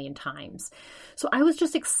gained a million times. So I was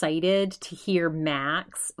just excited to hear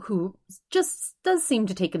Max, who just does seem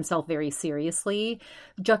to take himself very seriously,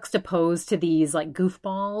 juxtaposed to these like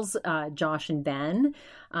goofballs, Josh and Ben.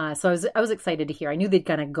 So I was excited to hear. I knew they'd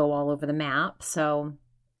kind of go all over the map. So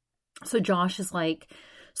Josh is like,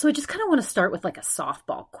 so I just kind of want to start with like a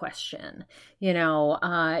softball question. You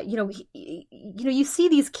see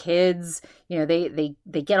these kids, they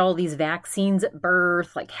get all these vaccines at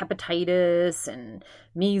birth, like hepatitis and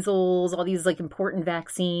measles, all these like important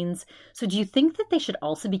vaccines. So do you think that they should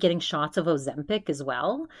also be getting shots of Ozempic as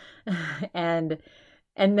well? And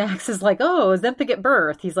Max is like, oh, Ozempic at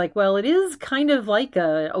birth. He's like, well, it is kind of like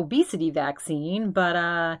a obesity vaccine,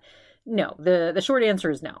 but no, the short answer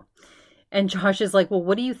is no. And Josh is like, well,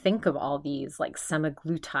 what do you think of all these like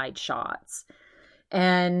semaglutide shots?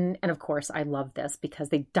 And of course, I love this because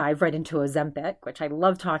they dive right into Ozempic, which I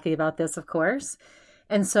love talking about this, of course.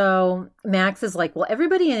 And so Max is like, well,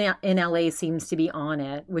 everybody in LA seems to be on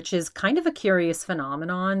it, which is kind of a curious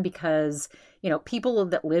phenomenon because, people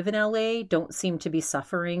that live in LA don't seem to be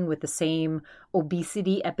suffering with the same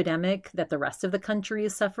obesity epidemic that the rest of the country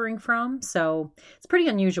is suffering from. So it's pretty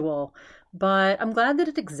unusual, but I'm glad that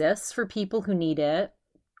it exists for people who need it.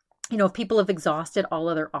 if people have exhausted all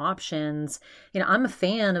other options, I'm a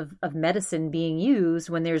fan of medicine being used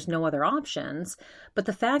when there's no other options. But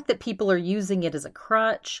the fact that people are using it as a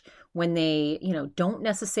crutch when they, don't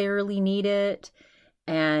necessarily need it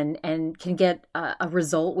and can get a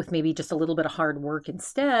result with maybe just a little bit of hard work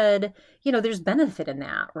instead, there's benefit in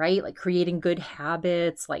that, right? Like creating good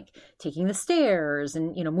habits, like taking the stairs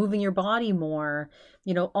and, moving your body more,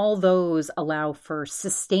 all those allow for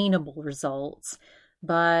sustainable results.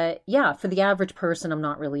 But yeah, for the average person, I'm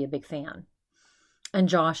not really a big fan. And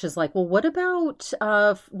Josh is like, well, what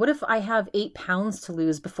if I have 8 pounds to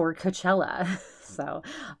lose before Coachella? So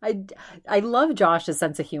I love Josh's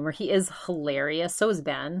sense of humor. He is hilarious. So is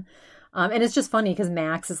Ben. And it's just funny because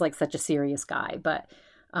Max is like such a serious guy, but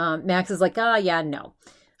Max is like, yeah, no.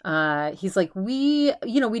 He's like, we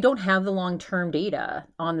don't have the long-term data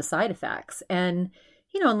on the side effects. And,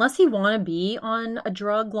 unless you want to be on a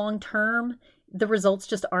drug long-term, the results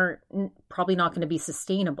just aren't probably not going to be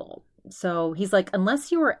sustainable. So he's like,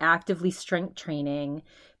 unless you are actively strength training,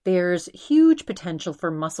 there's huge potential for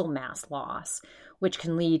muscle mass loss, which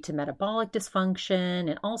can lead to metabolic dysfunction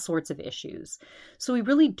and all sorts of issues. So we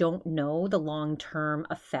really don't know the long-term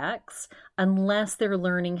effects unless they're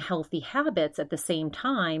learning healthy habits at the same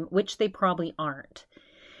time, which they probably aren't.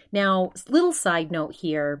 Now, little side note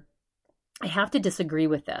here, I have to disagree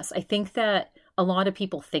with this. I think that a lot of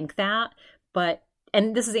people think that,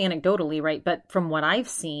 and this is anecdotally, right? But from what I've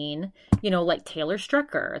seen, like Taylor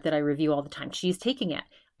Strecker that I review all the time, she's taking it.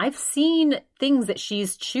 I've seen things that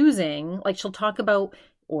she's choosing, like she'll talk about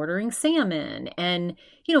ordering salmon and,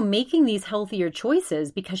 making these healthier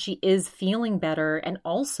choices because she is feeling better and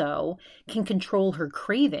also can control her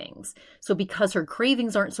cravings. So because her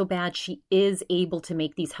cravings aren't so bad, she is able to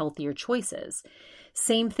make these healthier choices.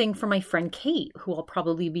 Same thing for my friend Kate, who I'll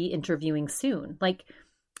probably be interviewing soon. Like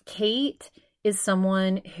Kate is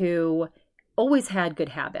someone who always had good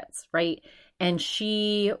habits, right? And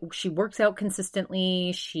she works out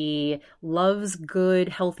consistently. She loves good,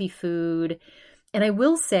 healthy food. And I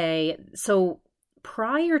will say, so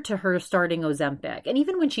prior to her starting Ozempic, and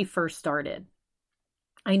even when she first started,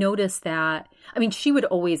 I noticed that, she would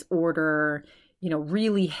always order,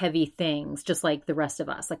 really heavy things, just like the rest of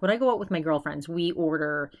us. Like when I go out with my girlfriends, we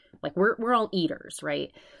order, like we're all eaters,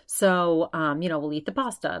 right? So, we'll eat the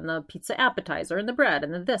pasta and the pizza appetizer and the bread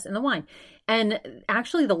and the this and the wine. And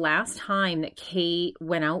actually the last time that Kate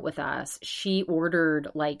went out with us, she ordered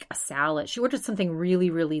like a salad. She ordered something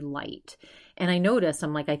really, really light. And I noticed,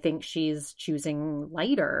 I'm like, I think she's choosing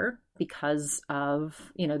lighter because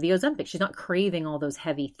of, the Ozempic. She's not craving all those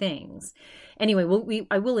heavy things. Anyway,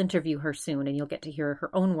 I will interview her soon and you'll get to hear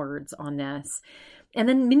her own words on this. And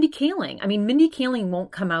then Mindy Kaling. Mindy Kaling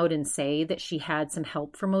won't come out and say that she had some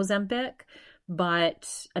help from Ozempic,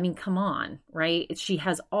 but come on, right? She's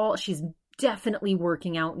definitely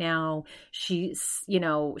working out now. She's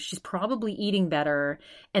probably eating better.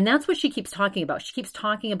 And that's what she keeps talking about. She keeps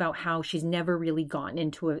talking about how she's never really gotten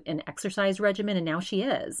into an exercise regimen, and now she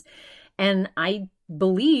is. And I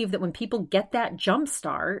believe that when people get that jump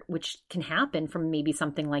start, which can happen from maybe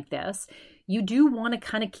something like this, you do want to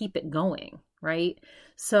kind of keep it going, right?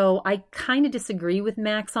 So I kind of disagree with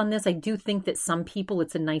Max on this. I do think that some people,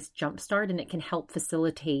 it's a nice jump start and it can help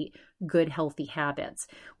facilitate good, healthy habits,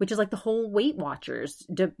 which is like the whole Weight Watchers,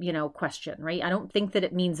 question, right? I don't think that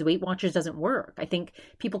it means Weight Watchers doesn't work. I think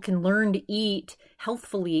people can learn to eat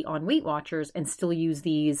healthfully on Weight Watchers and still use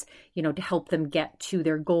these, to help them get to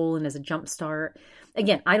their goal and as a jump start.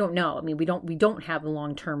 Again, I don't know. We don't have the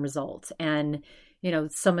long-term results. And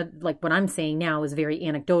some of like what I'm saying now is very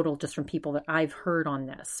anecdotal just from people that I've heard on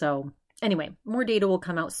this. So anyway, more data will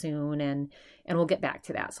come out soon and we'll get back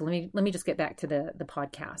to that. So let me just get back to the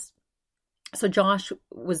podcast. So Josh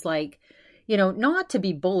was like, not to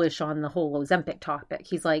be bullish on the whole Ozempic topic.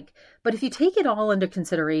 He's like, but if you take it all into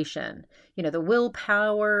consideration, the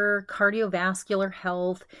willpower, cardiovascular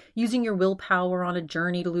health, using your willpower on a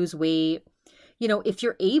journey to lose weight, if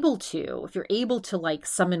you're able to like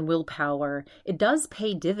summon willpower, it does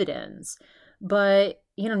pay dividends. But,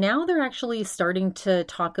 now they're actually starting to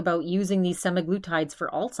talk about using these semaglutides for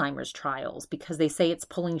Alzheimer's trials because they say it's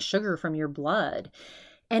pulling sugar from your blood.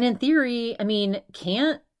 And in theory,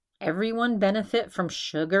 can't everyone benefit from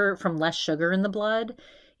less sugar in the blood?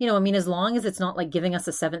 As long as it's not like giving us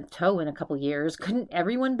a seventh toe in a couple years, couldn't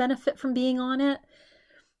everyone benefit from being on it?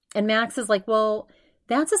 And Max is like, well,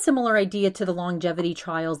 That's a similar idea to the longevity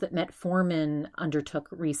trials that metformin undertook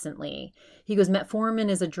recently. He goes, metformin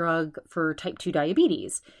is a drug for type 2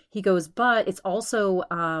 diabetes. He goes, but it's also,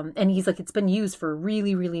 and he's like, it's been used for a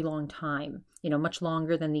really, really long time, much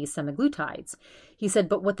longer than these semaglutides. He said,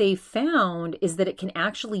 but what they found is that it can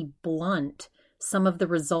actually blunt some of the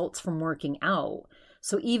results from working out.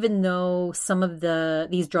 So even though some of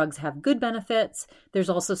these drugs have good benefits, there's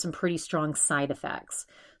also some pretty strong side effects.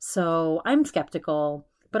 So I'm skeptical,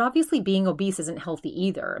 but obviously being obese isn't healthy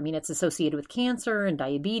either. I mean, it's associated with cancer and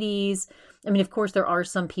diabetes. I mean, of course, there are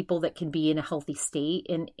some people that can be in a healthy state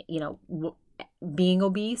and, being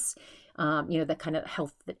obese, that kind of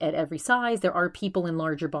health at every size. There are people in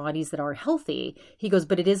larger bodies that are healthy. He goes,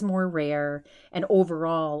 but it is more rare. And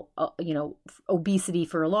overall, obesity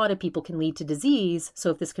for a lot of people can lead to disease. So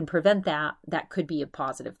if this can prevent that, that could be a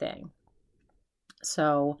positive thing.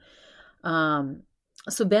 So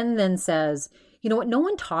Ben then says, what no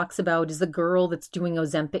one talks about is the girl that's doing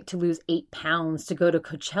Ozempic to lose 8 pounds to go to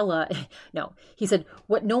Coachella. No, he said,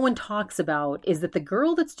 what no one talks about is that the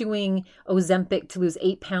girl that's doing Ozempic to lose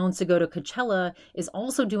 8 pounds to go to Coachella is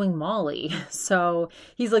also doing Molly. So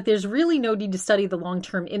he's like, there's really no need to study the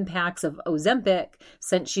long-term impacts of Ozempic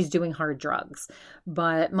since she's doing hard drugs.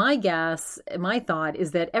 But my thought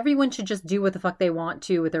is that everyone should just do what the fuck they want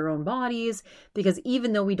to with their own bodies, because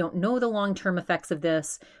even though we don't know the long-term effects of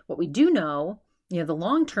this, what we do know, the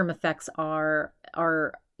long-term effects are,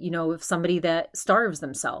 if somebody that starves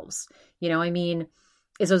themselves, is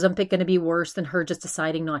Ozempic going to be worse than her just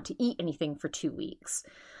deciding not to eat anything for 2 weeks?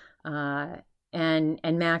 And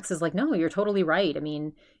Max is like, no, you're totally right. I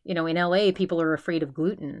mean, in LA, people are afraid of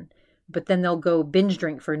gluten, but then they'll go binge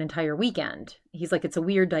drink for an entire weekend. He's like, it's a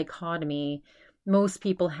weird dichotomy. Most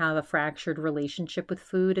people have a fractured relationship with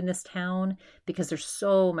food in this town because there's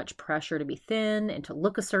so much pressure to be thin and to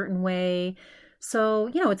look a certain way. So,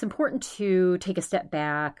 it's important to take a step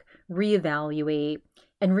back, reevaluate,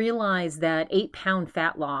 and realize that 8-pound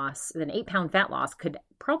fat loss could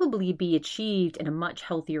probably be achieved in a much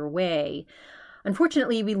healthier way.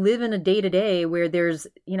 Unfortunately, we live in a day-to-day where there's,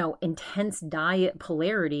 intense diet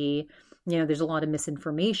polarity. There's a lot of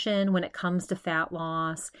misinformation when it comes to fat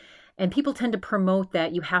loss. And people tend to promote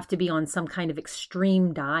that you have to be on some kind of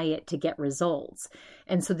extreme diet to get results.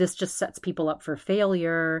 And so this just sets people up for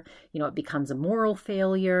failure. It becomes a moral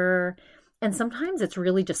failure. And sometimes it's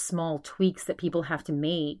really just small tweaks that people have to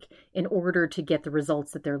make in order to get the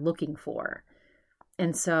results that they're looking for.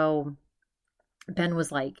 And so Ben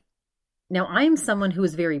was like, now I'm someone who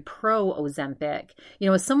is very pro Ozempic.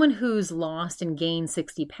 As someone who's lost and gained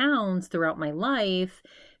 60 pounds throughout my life,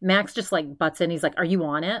 Max just butts in. He's like, are you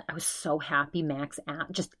on it? I was so happy Max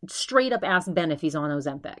just straight up asked Ben if he's on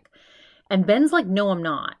Ozempic. And Ben's like, no, I'm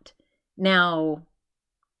not. Now,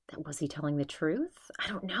 was he telling the truth? I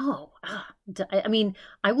don't know. I mean,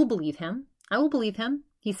 I will believe him.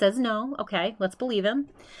 He says no. Okay, let's believe him.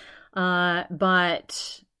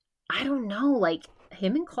 But I don't know,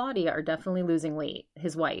 him and Claudia are definitely losing weight,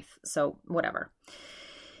 his wife. So whatever.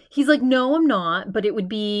 He's like, no, I'm not, but it would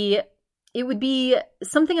be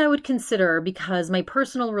something I would consider because my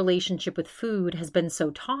personal relationship with food has been so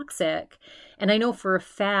toxic. And I know for a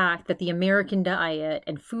fact that the American diet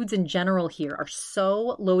and foods in general here are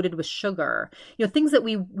so loaded with sugar. Things that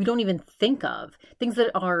we don't even think of, things that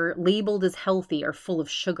are labeled as healthy are full of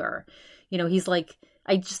sugar. He's like,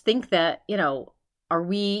 I just think that, are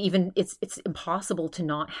we even, it's impossible to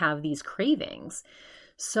not have these cravings.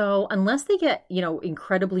 So unless they get,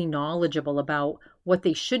 incredibly knowledgeable about what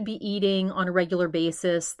they should be eating on a regular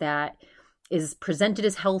basis that is presented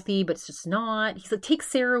as healthy, but it's just not. He's like, take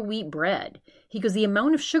Sarah wheat bread. He goes, the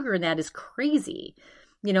amount of sugar in that is crazy.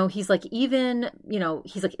 He's like,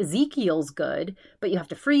 he's like, Ezekiel's good, but you have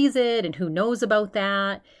to freeze it. And who knows about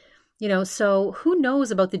that? So who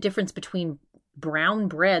knows about the difference between brown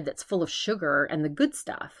bread that's full of sugar and the good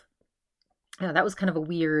stuff? That was kind of a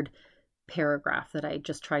weird paragraph that I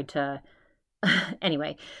just tried to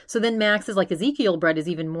anyway. So then Max is like, Ezekiel bread is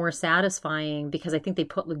even more satisfying because I think they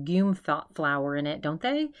put legume flour in it, don't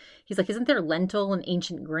they? He's like, isn't there lentil and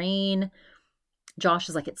ancient grain? Josh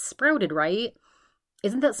is like, it's sprouted, right?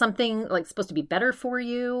 Isn't that something supposed to be better for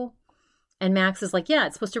you? And Max is like, yeah,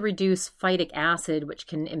 it's supposed to reduce phytic acid, which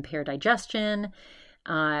can impair digestion.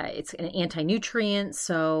 It's an anti-nutrient.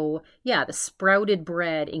 So yeah, the sprouted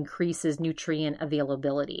bread increases nutrient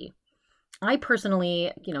availability. I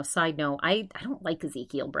personally, side note, I don't like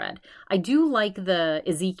Ezekiel bread. I do like the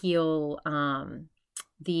Ezekiel,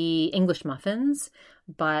 the English muffins,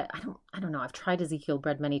 but I don't know. I've tried Ezekiel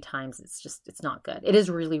bread many times. It's not good. It is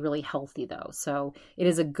really, really healthy though. So it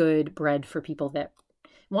is a good bread for people that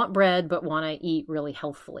want bread, but want to eat really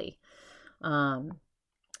healthfully.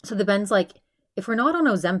 So the Ben's like, if we're not on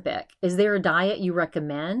Ozempic, is there a diet you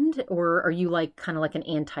recommend? Or are you like kind of like an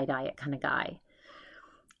anti-diet kind of guy?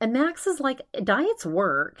 And Max is like, diets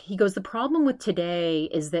work. He goes, the problem with today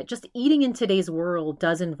is that just eating in today's world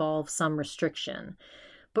does involve some restriction.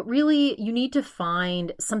 But really, you need to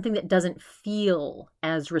find something that doesn't feel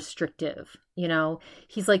as restrictive.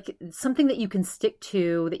 He's like, something that you can stick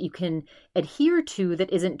to, that you can adhere to,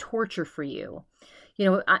 that isn't torture for you.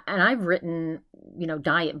 And I've written,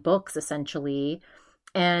 diet books essentially.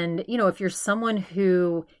 And, if you're someone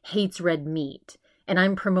who hates red meat, and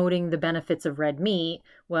I'm promoting the benefits of red meat,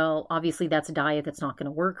 well, obviously that's a diet that's not going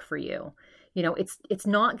to work for you. It's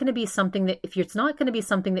not going to be something that, if it's not going to be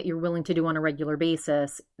something that you're willing to do on a regular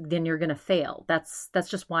basis, then you're going to fail. That's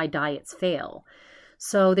just why diets fail.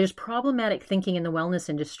 So there's problematic thinking in the wellness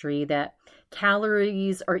industry that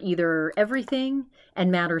calories are either everything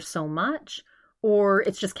and matter so much, or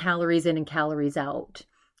it's just calories in and calories out.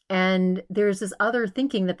 And there's this other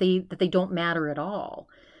thinking that they don't matter at all.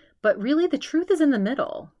 But really, the truth is in the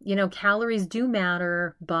middle. Calories do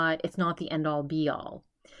matter, but it's not the end all be all.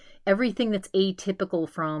 Everything that's atypical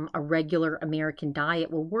from a regular American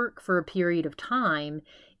diet will work for a period of time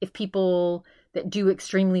if people that do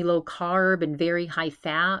extremely low carb and very high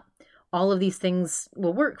fat, all of these things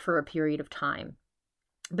will work for a period of time.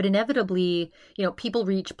 But inevitably, people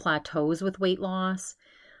reach plateaus with weight loss.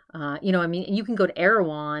 You can go to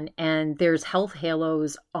Erewhon and there's health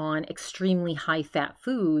halos on extremely high fat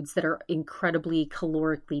foods that are incredibly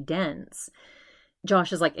calorically dense.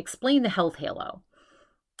 Josh is like, explain the health halo.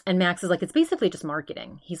 And Max is like, it's basically just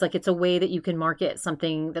marketing. He's like, it's a way that you can market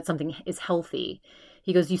something is healthy.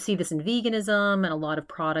 He goes, you see this in veganism and a lot of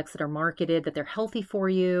products that are marketed that they're healthy for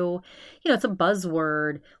you. It's a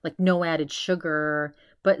buzzword like no added sugar.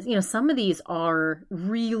 But, some of these are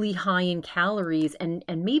really high in calories and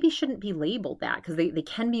maybe shouldn't be labeled that because they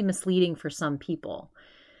can be misleading for some people.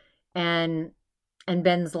 And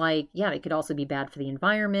Ben's like, yeah, they could also be bad for the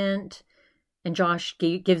environment. And Josh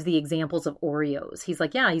gives the examples of Oreos. He's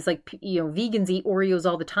like, vegans eat Oreos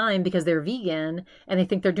all the time because they're vegan and they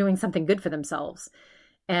think they're doing something good for themselves.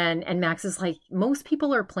 And Max is like, most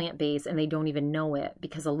people are plant-based and they don't even know it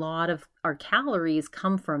because a lot of our calories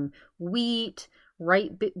come from wheat,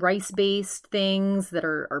 rice-based things that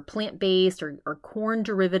are plant-based or corn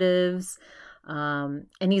derivatives. And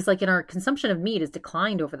he's like, and our consumption of meat has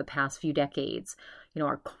declined over the past few decades.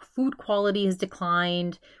 Our food quality has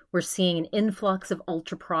declined. We're seeing an influx of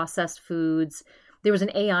ultra-processed foods. There was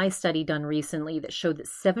an AI study done recently that showed that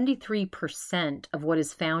 73% of what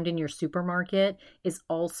is found in your supermarket is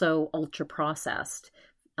also ultra-processed.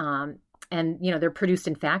 And, they're produced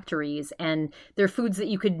in factories and they're foods that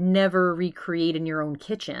you could never recreate in your own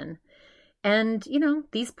kitchen. And,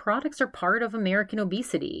 these products are part of American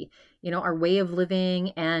obesity, our way of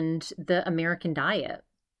living and the American diet.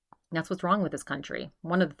 That's what's wrong with this country.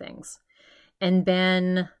 One of the things. And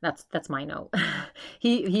Ben, that's my note.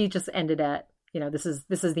 He just ended at, this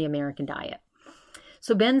is the American diet.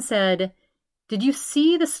 So Ben said, did you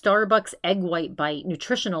see the Starbucks egg white bite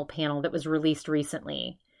nutritional panel that was released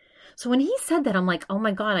recently? So when he said that, I'm like, oh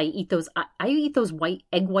my God, I eat those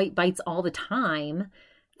egg white bites all the time,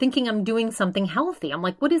 thinking I'm doing something healthy. I'm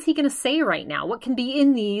like, what is he going to say right now? What can be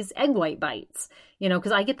in these egg white bites?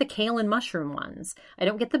 Because I get the kale and mushroom ones. I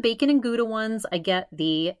don't get the bacon and Gouda ones. I get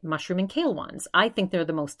the mushroom and kale ones. I think they're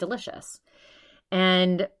the most delicious.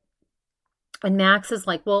 And Max is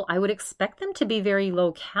like, well, I would expect them to be very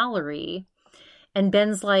low calorie. And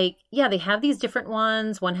Ben's like, yeah, they have these different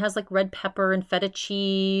ones. One has like red pepper and feta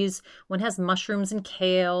cheese. One has mushrooms and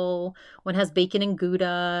kale. One has bacon and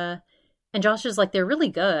Gouda. And Josh is like, they're really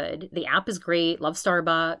good. The app is great. Love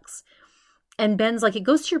Starbucks. And Ben's like, it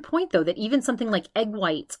goes to your point, though, that even something like egg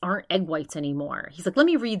whites aren't egg whites anymore. He's like, let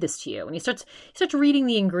me read this to you. And he starts reading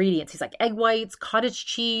the ingredients. He's like, egg whites, cottage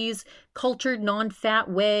cheese, cultured non-fat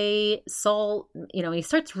whey, salt. He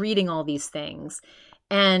starts reading all these things.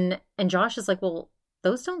 And Josh is like, well,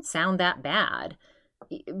 those don't sound that bad.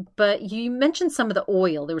 But you mentioned some of the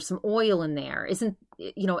oil. There was some oil in there.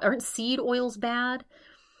 Aren't seed oils bad?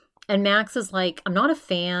 And Max is like, I'm not a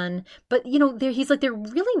fan, but he's like, there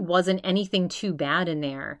really wasn't anything too bad in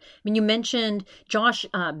there. I mean, you mentioned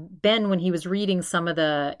Ben, when he was reading some of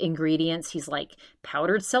the ingredients, he's like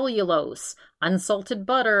powdered cellulose, unsalted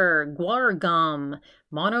butter, guar gum,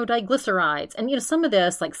 monodiglycerides. And, some of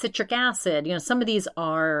this like citric acid, some of these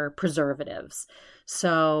are preservatives.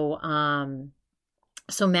 So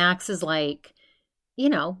Max is like,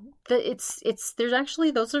 there's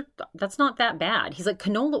actually, that's not that bad. He's like,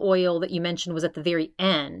 canola oil that you mentioned was at the very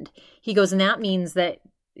end. He goes, and that means that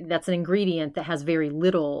that's an ingredient that has very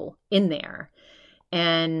little in there.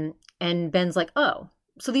 And Ben's like, oh,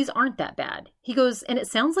 so these aren't that bad. He goes, and it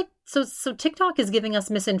sounds like, so TikTok is giving us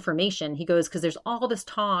misinformation. He goes, because there's all this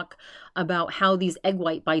talk about how these egg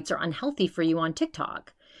white bites are unhealthy for you on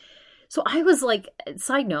TikTok. So I was like,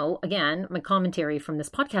 side note, again, my commentary from this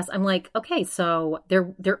podcast, I'm like, okay, so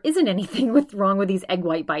there isn't anything wrong with these egg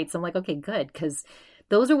white bites. I'm like, okay, good, because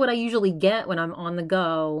those are what I usually get when I'm on the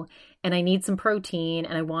go and I need some protein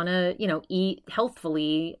and I want to, eat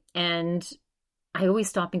healthfully. And I always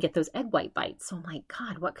stop and get those egg white bites. So I'm like,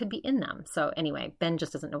 God, what could be in them? So anyway, Ben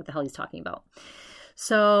just doesn't know what the hell he's talking about.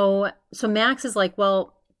 So Max is like,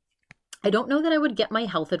 well, I don't know that I would get my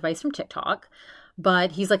health advice from TikTok,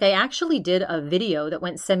 but he's like, I actually did a video that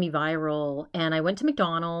went semi-viral and I went to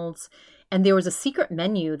McDonald's and there was a secret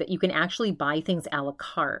menu that you can actually buy things a la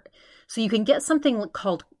carte. So you can get something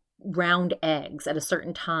called round eggs at a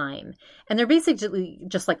certain time. And they're basically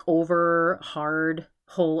just like over hard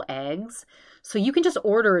whole eggs. So you can just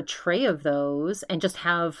order a tray of those and just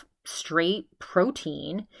have straight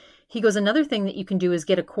protein. He goes, another thing that you can do is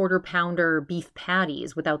get a 1/4 pounder beef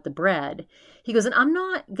patties without the bread. He goes, and I'm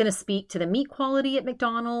not going to speak to the meat quality at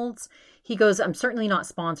McDonald's. He goes, I'm certainly not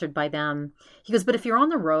sponsored by them. He goes, but if you're on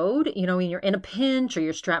the road, and you're in a pinch or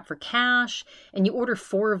you're strapped for cash and you order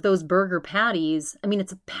 4 of those burger patties, I mean,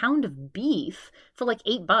 it's a pound of beef for like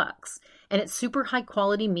 $8 and it's super high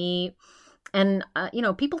quality meat. And,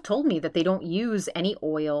 people told me that they don't use any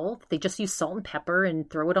oil. They just use salt and pepper and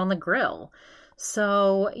throw it on the grill.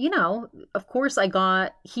 So, of course I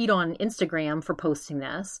got heat on Instagram for posting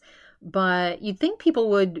this, but you'd think people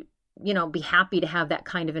would, be happy to have that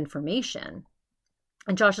kind of information.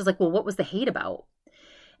 And Josh is like, well, what was the hate about?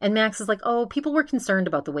 And Max is like, oh, people were concerned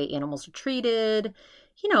about the way animals are treated,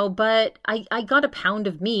 but I got a pound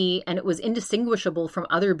of meat and it was indistinguishable from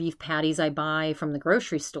other beef patties I buy from the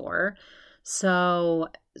grocery store. So,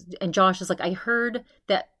 and Josh is like, I heard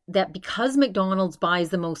that because McDonald's buys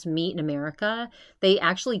the most meat in America, they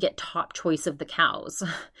actually get top choice of the cows.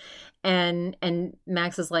 And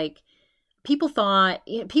Max is like, people thought,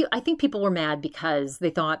 I think people were mad because they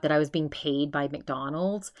thought that I was being paid by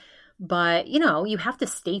McDonald's. But, you have to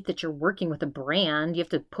state that you're working with a brand. You have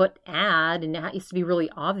to put ad and it used to be really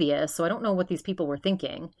obvious. So I don't know what these people were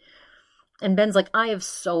thinking. And Ben's like, I have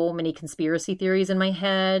so many conspiracy theories in my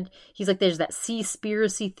head. He's like, there's that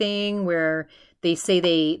seaspiracy thing where they say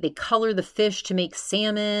they color the fish to make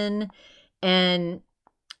salmon. And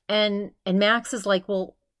Max is like,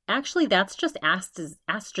 well, actually, that's just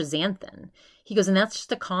astaxanthin. He goes, and that's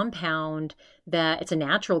just a compound that it's a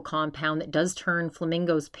natural compound that does turn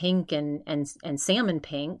flamingos pink and salmon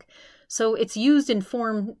pink. So it's used in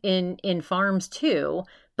farms too,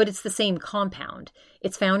 but it's the same compound.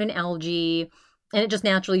 It's found in algae and it just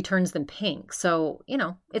naturally turns them pink. So,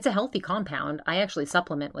 it's a healthy compound. I actually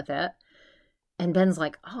supplement with it. And Ben's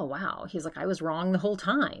like, oh, wow. He's like, I was wrong the whole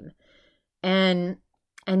time. And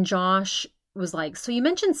Josh was like, so you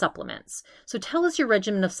mentioned supplements. So tell us your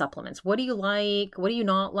regimen of supplements. What do you like? What do you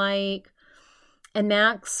not like? And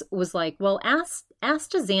Max was like, well,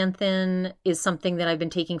 astaxanthin is something that I've been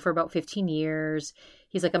taking for about 15 years.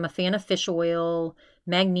 He's like, I'm a fan of fish oil,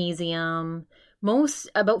 magnesium.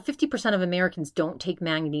 About 50% of Americans don't take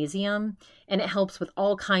magnesium, and it helps with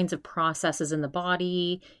all kinds of processes in the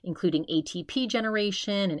body, including ATP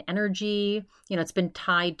generation and energy. It's been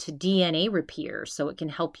tied to DNA repair, so it can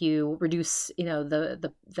help you reduce,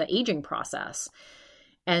 the aging process.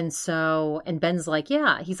 And Ben's like,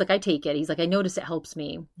 yeah, he's like, I take it. He's like, I notice it helps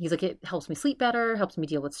me. He's like, it helps me sleep better, helps me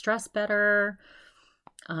deal with stress better.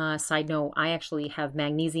 Side note, I actually have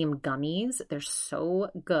magnesium gummies. They're so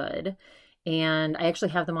good. And I actually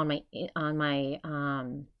have them on my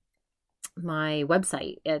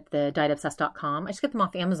website at thedietobsessed.com. I just get them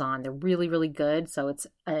off Amazon. They're really, really good. So it's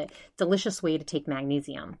a delicious way to take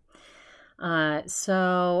magnesium.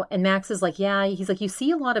 And Max is like, yeah, he's like, you see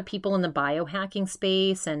a lot of people in the biohacking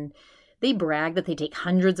space and they brag that they take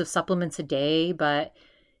hundreds of supplements a day. But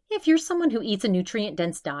if you're someone who eats a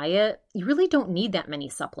nutrient-dense diet, you really don't need that many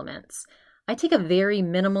supplements. I take a very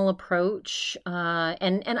minimal approach,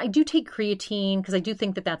 and I do take creatine because I do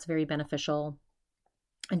think that that's very beneficial.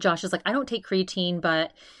 And Josh is like, I don't take creatine,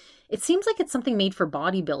 but it seems like it's something made for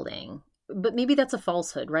bodybuilding. But maybe that's a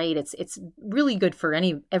falsehood, right? It's really good for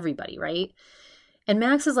everybody, right? And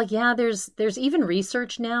Max is like, yeah, there's even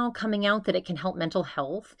research now coming out that it can help mental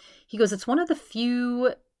health. He goes, it's one of the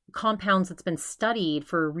few compounds that's been studied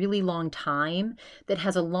for a really long time that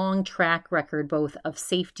has a long track record both of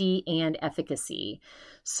safety and efficacy.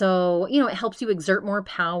 So, it helps you exert more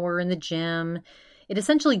power in the gym. it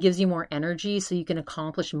essentially gives you more energy so you can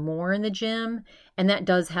accomplish more in the gym. And that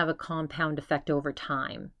does have a compound effect over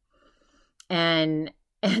time. And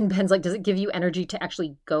Ben's like, does it give you energy to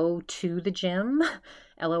actually go to the gym?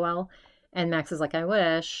 LOL. And Max is like, I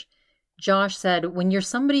wish. Josh said, when you're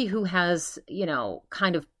somebody who has, who's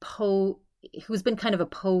been kind of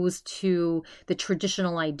opposed to the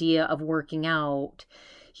traditional idea of working out,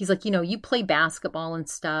 he's like, you play basketball and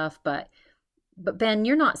stuff, but Ben,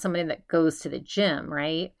 you're not somebody that goes to the gym,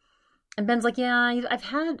 right? And Ben's like, yeah, I've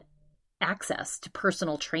had access to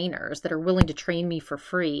personal trainers that are willing to train me for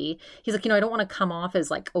free. He's like, I don't want to come off as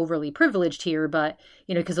like overly privileged here, but,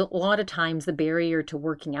 because a lot of times the barrier to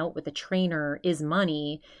working out with a trainer is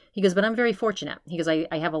money. He goes, but I'm very fortunate. He goes, I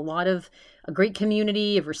have a great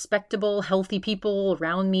community of respectable, healthy people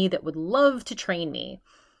around me that would love to train me.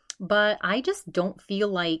 But I just don't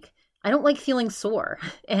I don't like feeling sore.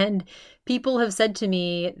 And people have said to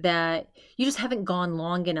me that you just haven't gone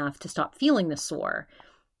long enough to stop feeling the sore.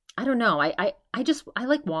 I don't know. I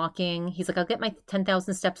like walking. He's like, I'll get my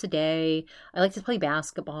 10,000 steps a day. I like to play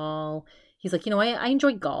basketball. He's like, I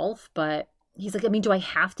enjoy golf, but he's like, do I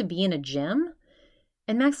have to be in a gym?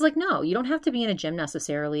 And Max is like, no, you don't have to be in a gym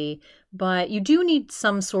necessarily, but you do need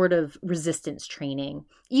some sort of resistance training,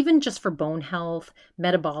 even just for bone health,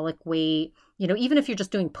 metabolic weight, even if you're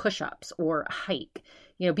just doing push-ups or a hike,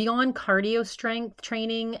 beyond cardio, strength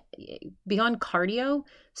training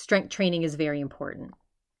is very important.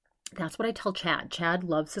 That's what I tell Chad. Chad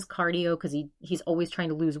loves his cardio because he's always trying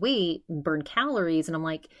to lose weight and burn calories. And I'm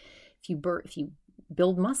like, if you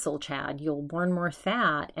build muscle, Chad, you'll burn more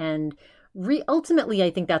fat. And ultimately,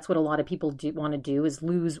 I think that's what a lot of people want to do is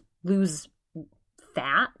lose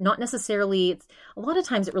fat. Not necessarily. A lot of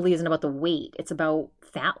times it really isn't about the weight. It's about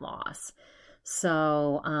fat loss.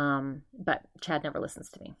 So, but Chad never listens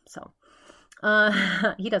to me. So,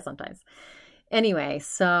 he does sometimes. Anyway,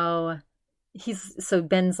 so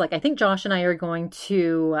Ben's like, I think Josh and I are going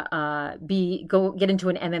to go get into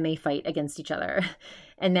an MMA fight against each other.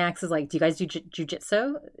 And Max is like, do you guys do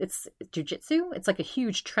jujitsu? It's jujitsu. It's like a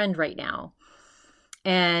huge trend right now.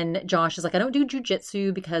 And Josh is like, I don't do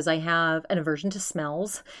jujitsu because I have an aversion to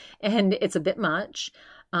smells and it's a bit much.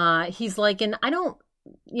 He's like, and I don't,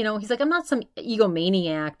 he's like, I'm not some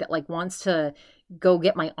egomaniac that like wants to go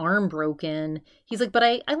get my arm broken. He's like, but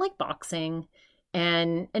I like boxing.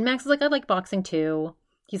 And Max is like, I like boxing too.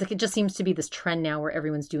 He's like, it just seems to be this trend now where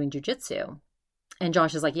everyone's doing jujitsu. And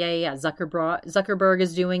Josh is like, yeah. Zuckerberg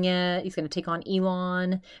is doing it. He's going to take on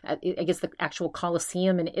Elon. I guess the actual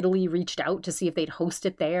Colosseum in Italy reached out to see if they'd host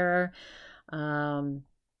it there. Then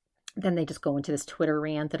they just go into this Twitter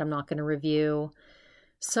rant that I'm not going to review.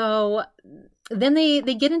 So then they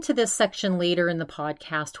get into this section later in the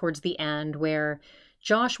podcast towards the end where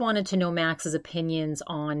Josh wanted to know Max's opinions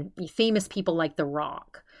on famous people like The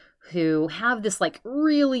Rock, who have this like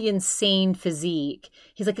really insane physique.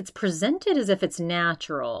 He's like, it's presented as if it's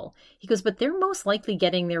natural. He goes, but they're most likely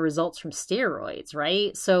getting their results from steroids,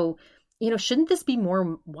 right? So, shouldn't this be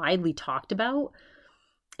more widely talked about?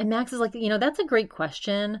 And Max is like, that's a great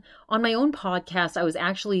question. On my own podcast, I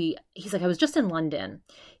was just in London.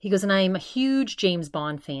 He goes, and I'm a huge James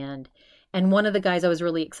Bond fan. And one of the guys I was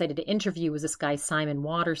really excited to interview was this guy, Simon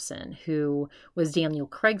Watterson, who was Daniel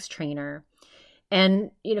Craig's trainer.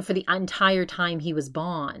 And, for the entire time he was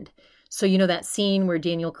Bond. So, that scene where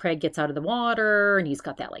Daniel Craig gets out of the water and he's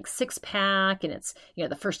got that like 6-pack and it's,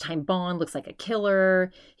 the first time Bond looks like a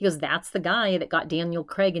killer. He goes, that's the guy that got Daniel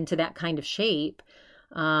Craig into that kind of shape.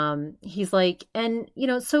 He's like, and,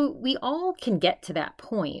 so we all can get to that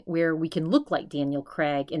point where we can look like Daniel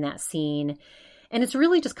Craig in that scene. And it's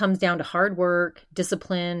really just comes down to hard work,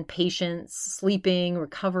 discipline, patience, sleeping,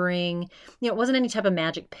 recovering. It wasn't any type of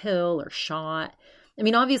magic pill or shot. I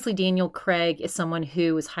mean, obviously, Daniel Craig is someone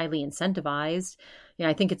who is highly incentivized.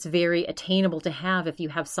 I think it's very attainable to have if you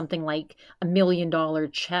have something like $1 million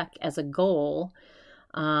check as a goal.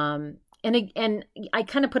 And I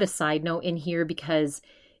kind of put a side note in here because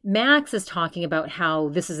Max is talking about how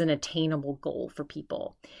this is an attainable goal for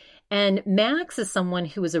people. And Max is someone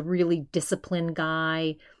who is a really disciplined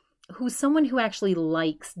guy, who's someone who actually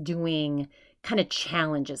likes doing kind of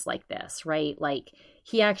challenges like this, right? Like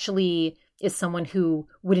he actually is someone who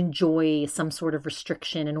would enjoy some sort of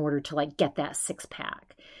restriction in order to like get that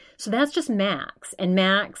 6-pack. So that's just Max. And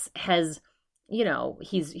Max has,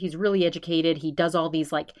 he's really educated. He does all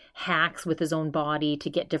these like hacks with his own body to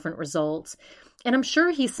get different results. And I'm sure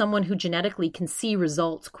he's someone who genetically can see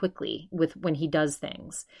results quickly when he does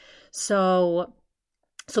things. So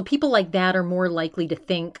people like that are more likely to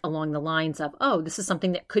think along the lines of, oh, this is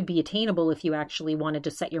something that could be attainable if you actually wanted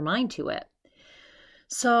to set your mind to it.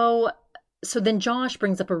 So so then Josh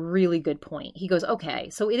brings up a really good point. He goes, okay,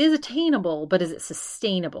 so it is attainable, but is it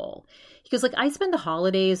sustainable? He goes, like, I spend the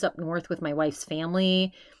holidays up north with my wife's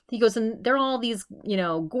family. He goes, and they're all these,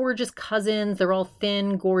 gorgeous cousins. They're all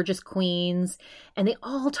thin, gorgeous queens. And they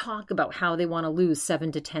all talk about how they want to lose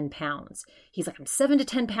 7 to 10 pounds. He's like, I'm 7 to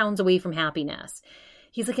 10 pounds away from happiness.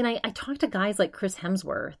 He's like, and I talk to guys like Chris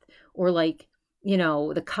Hemsworth or like,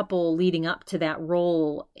 the couple leading up to that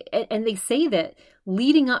role. And they say that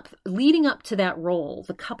leading up to that role,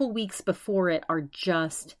 the couple weeks before it are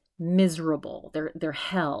just miserable. They're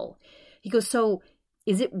hell. He goes, so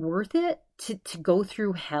is it worth it to go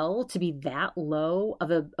through hell to be that low of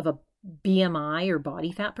a BMI or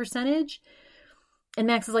body fat percentage? And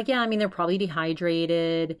Max is like, yeah, I mean, they're probably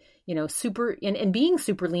dehydrated, super, and being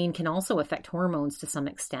super lean can also affect hormones to some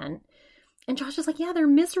extent. And Josh is like, yeah, they're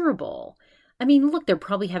miserable. I mean, look, they're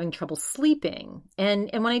probably having trouble sleeping.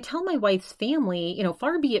 And when I tell my wife's family,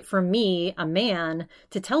 far be it from me, a man,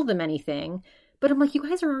 to tell them anything, but I'm like, you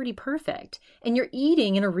guys are already perfect and you're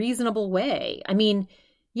eating in a reasonable way. I mean,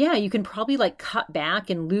 yeah, you can probably like cut back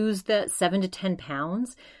and lose that 7 to 10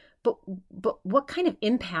 pounds, but what kind of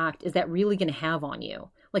impact is that really going to have on you?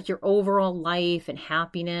 Like your overall life and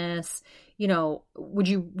happiness? Do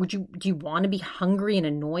you want to be hungry and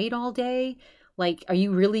annoyed all day? Like, are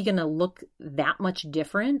you really going to look that much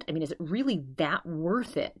different? I mean, is it really that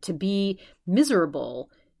worth it to be miserable,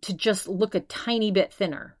 to just look a tiny bit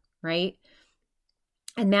thinner, right?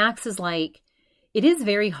 And Max is like, it is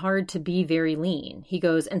very hard to be very lean. He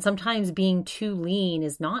goes, and sometimes being too lean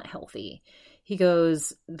is not healthy. He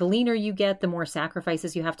goes, the leaner you get, the more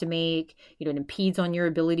sacrifices you have to make. It impedes on your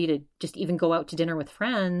ability to just even go out to dinner with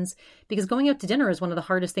friends, because going out to dinner is one of the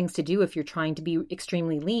hardest things to do if you're trying to be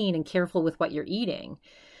extremely lean and careful with what you're eating.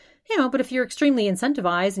 But if you're extremely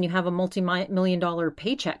incentivized and you have a multi-million-dollar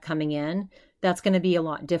paycheck coming in, that's going to be a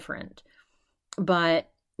lot different. But,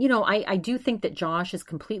 I do think that Josh is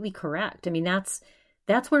completely correct. I mean, that's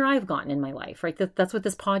where I've gotten in my life, right? That's what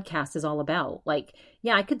this podcast is all about. Like,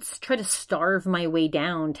 yeah, I could try to starve my way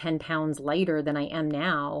down 10 pounds lighter than I am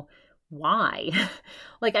now. Why?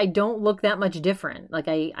 Like, I don't look that much different. Like,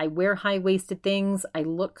 I wear high-waisted things. I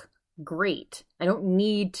look great. I don't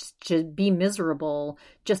need to be miserable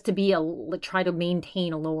just to try to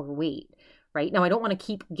maintain a lower weight, right? Now, I don't want to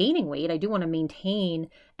keep gaining weight. I do want to maintain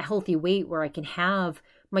a healthy weight where I can have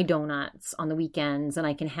my donuts on the weekends and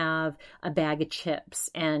I can have a bag of chips,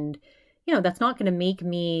 and that's not going to make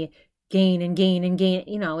me gain and gain and gain.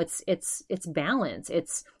 It's balance.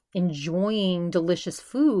 It's enjoying delicious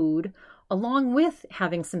food along with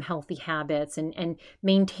having some healthy habits and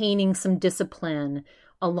maintaining some discipline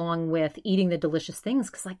along with eating the delicious things.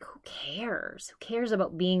 Because, like, who cares? Who cares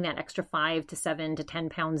about being that extra 5 to 7 to 10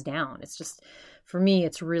 pounds down? It's just, for me,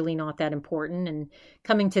 it's really not that important. And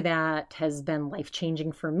coming to that has been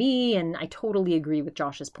life-changing for me. And I totally agree with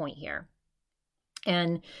Josh's point here.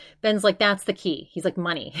 And Ben's like, that's the key. He's like,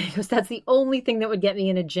 money. He goes, that's the only thing that would get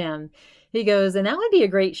me in a gym. He goes, and that would be a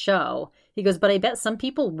great show. He goes, but I bet some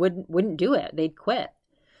people wouldn't do it. They'd quit.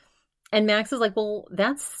 And Max is like, well,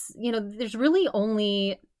 that's, there's really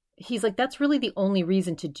only, he's like, that's really the only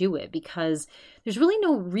reason to do it, because there's really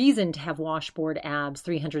no reason to have washboard abs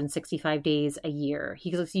 365 days a year.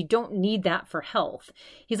 He goes, you don't need that for health.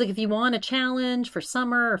 He's like, if you want a challenge for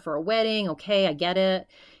summer or for a wedding, okay, I get it.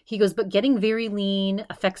 He goes, but getting very lean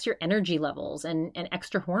affects your energy levels and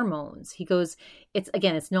extra hormones. He goes,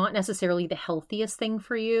 it's not necessarily the healthiest thing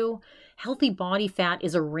for you. Healthy body fat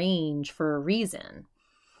is a range for a reason.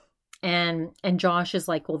 And Josh is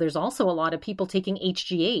like, well, there's also a lot of people taking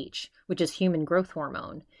HGH, which is human growth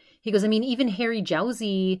hormone. He goes, I mean, even Harry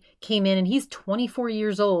Jowsey came in and he's 24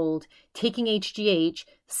 years old, taking HGH,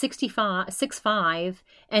 6'5",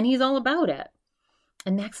 and he's all about it.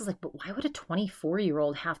 And Max is like, but why would a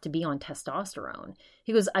 24-year-old have to be on testosterone?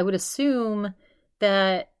 He goes, I would assume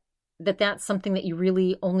that's something that you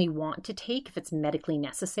really only want to take if it's medically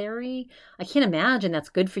necessary. I can't imagine that's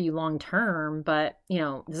good for you long term, but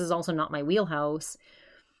this is also not my wheelhouse.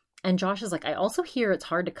 And Josh is like, I also hear it's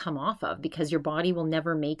hard to come off of because your body will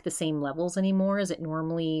never make the same levels anymore as it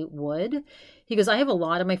normally would. He goes, I have a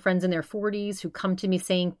lot of my friends in their 40s who come to me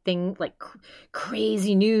saying things like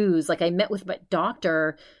crazy news. Like, I met with my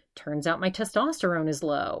doctor, turns out my testosterone is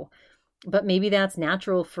low. But maybe that's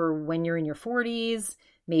natural for when you're in your 40s.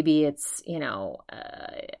 Maybe it's,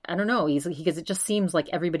 I don't know. Because it just seems like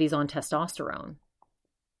everybody's on testosterone.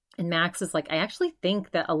 And Max is like, I actually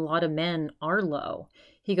think that a lot of men are low.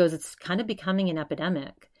 He goes, it's kind of becoming an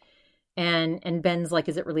epidemic. And Ben's like,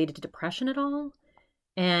 is it related to depression at all?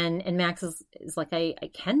 And Max is like, I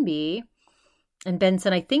can be. And Ben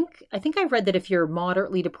said, I read that if you're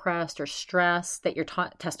moderately depressed or stressed, that your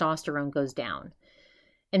testosterone goes down.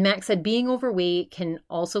 And Max said being overweight can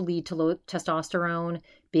also lead to low testosterone.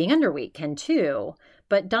 Being underweight can too.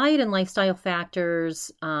 But diet and lifestyle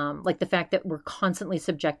factors, like the fact that we're constantly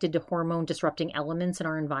subjected to hormone disrupting elements in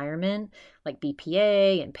our environment, like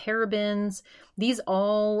BPA and parabens, these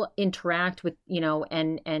all interact with,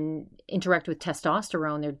 and interact with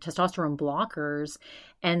testosterone. They're testosterone blockers,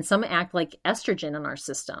 and some act like estrogen in our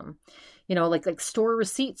system. Like store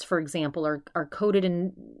receipts, for example, are coated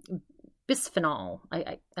in bisphenol.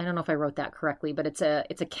 I don't know if I wrote that correctly, but it's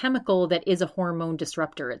a chemical that is a hormone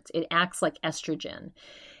disruptor. It acts like estrogen.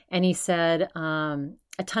 And he said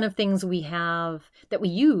a ton of things we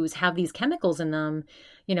use have these chemicals in them.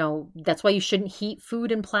 That's why you shouldn't heat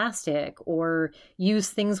food in plastic or use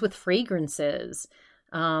things with fragrances.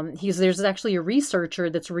 There's actually a researcher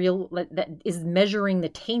that is measuring the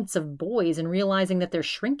taints of boys and realizing that they're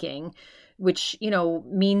shrinking, which,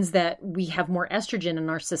 means that we have more estrogen in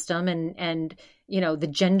our system and the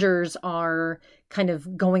genders are kind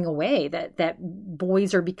of going away, that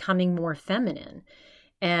boys are becoming more feminine.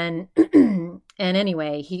 And, and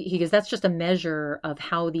anyway, he goes, that's just a measure of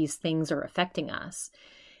how these things are affecting us.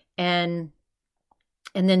 And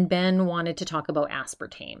then Ben wanted to talk about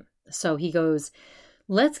aspartame. So he goes,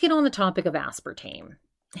 let's get on the topic of aspartame.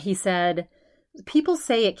 He said, people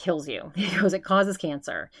say it kills you. He goes, it causes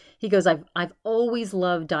cancer. He goes, I've always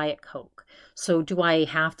loved Diet Coke. So do I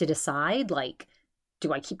have to decide,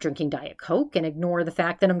 do I keep drinking Diet Coke and ignore the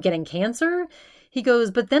fact that I'm getting cancer? He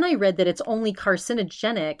goes, but then I read that it's only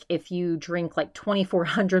carcinogenic if you drink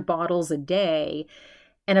 2,400 bottles a day.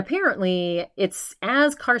 And apparently it's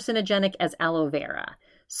as carcinogenic as aloe vera.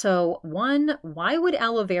 So 1, why would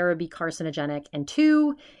aloe vera be carcinogenic? And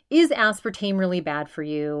 2, is aspartame really bad for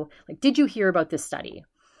you? Did you hear about this study?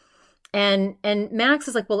 And Max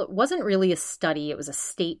is like, well, it wasn't really a study. It was a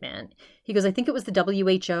statement. He goes, I think it was the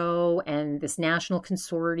WHO and this national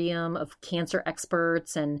consortium of cancer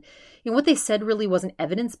experts. And what they said really wasn't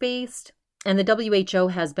evidence-based. And the WHO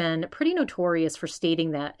has been pretty notorious for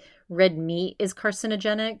stating that red meat is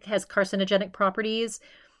carcinogenic, has carcinogenic properties.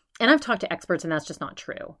 And I've talked to experts and that's just not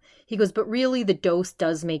true. He goes, but really the dose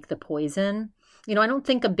does make the poison. I don't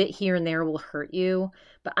think a bit here and there will hurt you,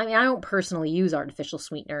 but I don't personally use artificial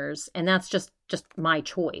sweeteners and that's just my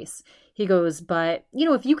choice. He goes, but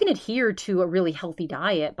if you can adhere to a really healthy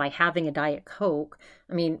diet by having a Diet Coke,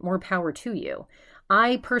 more power to you.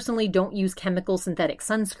 I personally don't use chemical synthetic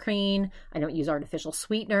sunscreen. I don't use artificial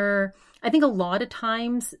sweetener. I think a lot of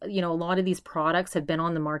times, a lot of these products have been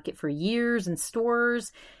on the market for years in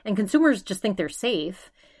stores and consumers just think they're safe.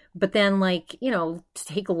 But then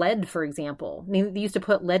take lead, for example. They used to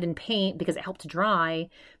put lead in paint because it helped to dry,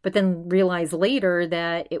 but then realized later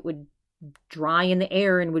that it would dry in the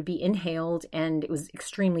air and would be inhaled and it was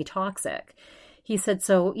extremely toxic. He said,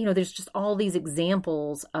 so, there's just all these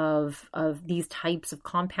examples of these types of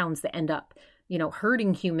compounds that end up,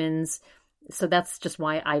 hurting humans. So that's just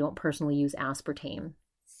why I don't personally use aspartame.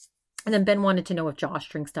 And then Ben wanted to know if Josh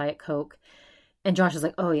drinks Diet Coke. And Josh is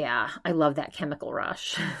like, oh yeah, I love that chemical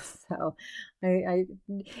rush. So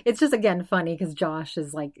it's just, again, funny because Josh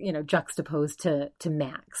is juxtaposed to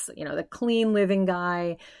Max, the clean living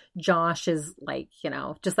guy. Josh is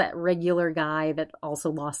just that regular guy that also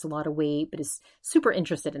lost a lot of weight, but is super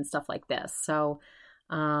interested in stuff like this. So,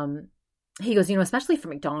 he goes, especially for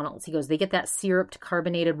McDonald's, he goes, they get that syrup to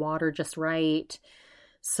carbonated water just right.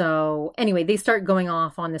 So anyway, they start going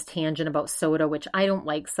off on this tangent about soda, which I don't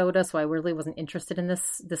like soda, so I really wasn't interested in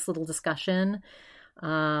this little discussion.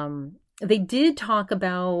 They did talk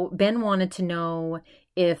about, Ben wanted to know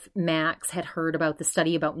if Max had heard about the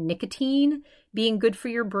study about nicotine being good for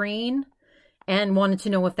your brain and wanted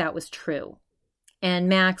to know if that was true. And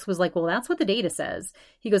Max was like, well, that's what the data says.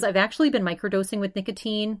 He goes, I've actually been microdosing with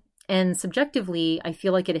nicotine, and subjectively, I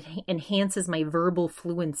feel like it enhances my verbal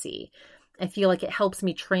fluency. I feel like it helps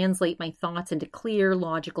me translate my thoughts into clear,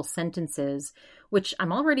 logical sentences, which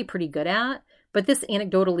I'm already pretty good at, but this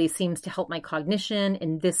anecdotally seems to help my cognition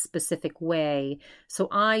in this specific way. So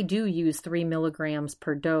I do use 3 milligrams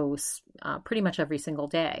per dose pretty much every single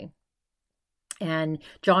day. And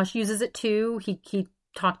Josh uses it too. He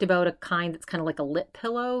talked about a kind that's kind of like a lip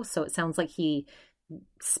pillow, so it sounds like he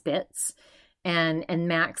spits. And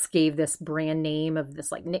Max gave this brand name of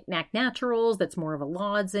this Knick Knack Naturals that's more of a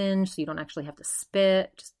lozenge, so you don't actually have to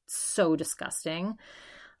spit. Just so disgusting.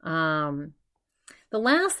 The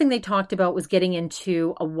last thing they talked about was getting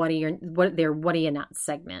into their what are you nuts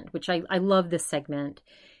segment, which I love this segment.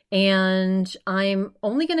 And I'm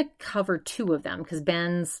only going to cover two of them because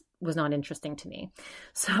Ben's was not interesting to me.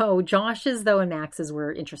 So Josh's, though, and Max's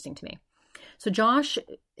were interesting to me. So Josh,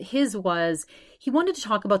 he wanted to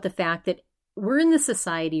talk about the fact that we're in this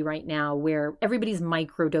society right now where everybody's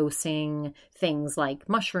microdosing things like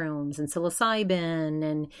mushrooms and psilocybin.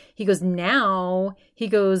 And he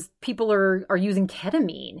goes, people are using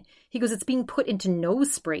ketamine. He goes, it's being put into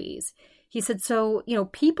nose sprays. He said, so,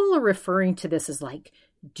 people are referring to this as like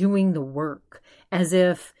doing the work, as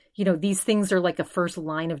if, these things are like a first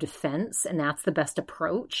line of defense and that's the best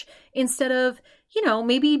approach, instead of,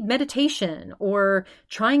 maybe meditation or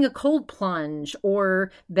trying a cold plunge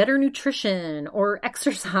or better nutrition or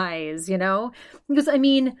exercise, Because,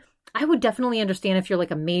 I would definitely understand if you're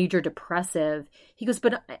like a major depressive. He goes,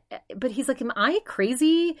 but he's like, am I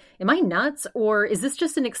crazy? Am I nuts? Or is this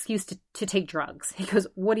just an excuse to take drugs? He goes,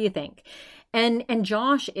 what do you think? And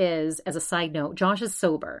Josh is, as a side note, Josh is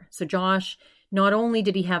sober. So Josh, not only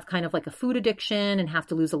did he have kind of like a food addiction and have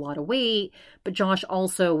to lose a lot of weight, but Josh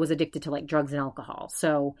also was addicted to like drugs and alcohol.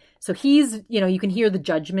 So he's, you can hear the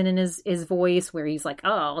judgment in his voice where he's like, oh,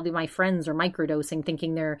 all my friends are microdosing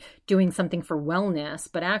thinking they're doing something for wellness,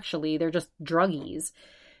 but actually they're just druggies.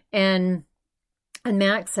 And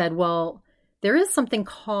Max said, well, there is something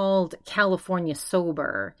called California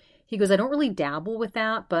sober. He goes, I don't really dabble with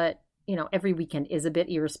that, but every weekend is a bit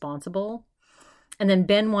irresponsible. And then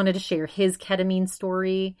Ben wanted to share his ketamine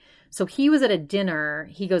story. So he was at a dinner,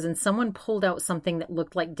 he goes, and someone pulled out something that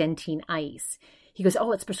looked like Dentine ice. He goes,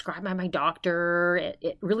 oh, it's prescribed by my doctor.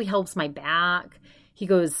 It really helps my back. He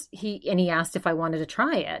goes, he asked if I wanted to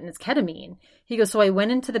try it, and it's ketamine. He goes, so I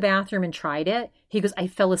went into the bathroom and tried it. He goes, I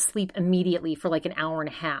fell asleep immediately for like an hour and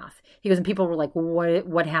a half. He goes, and people were like,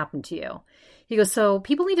 what happened to you? He goes, so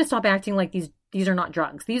people need to stop acting like these are not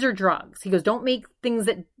drugs. These are drugs. He goes, don't make things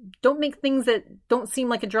that don't seem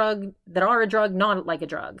like a drug, that are a drug, not like a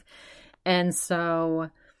drug. And so,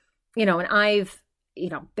 and I've,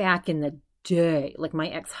 back in the day, like my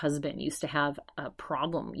ex-husband used to have a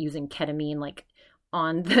problem using ketamine, like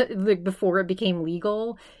before it became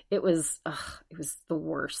legal. It was the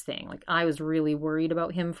worst thing. Like I was really worried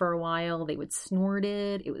about him for a while. They would snort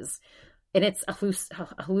it. And it's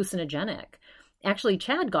hallucinogenic. Actually,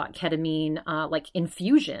 Chad got ketamine, like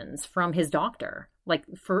infusions from his doctor,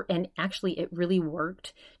 and actually it really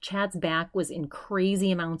worked. Chad's back was in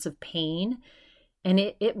crazy amounts of pain and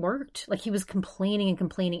it worked. Like he was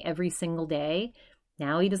complaining every single day.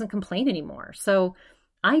 Now he doesn't complain anymore. So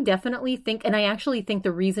I definitely think, and I actually think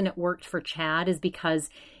the reason it worked for Chad is because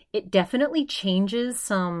it definitely changes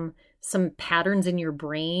some patterns in your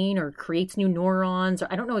brain or creates new neurons, or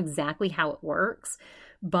I don't know exactly how it works,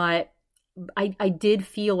 but I did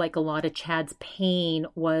feel like a lot of Chad's pain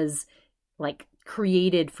was like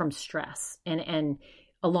created from stress, and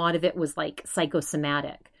a lot of it was like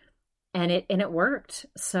psychosomatic, and it worked.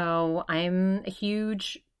 So I'm a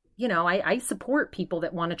huge, I support people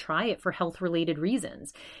that want to try it for health related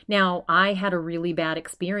reasons. Now I had a really bad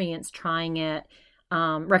experience trying it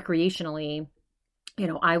recreationally.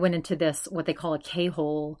 I went into this, what they call a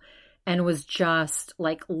K-hole, and was just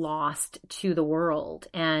like lost to the world.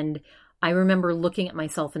 And I remember looking at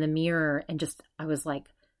myself in the mirror and I was like,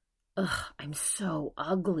 ugh, I'm so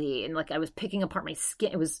ugly. And like I was picking apart my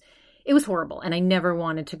skin. It was horrible. And I never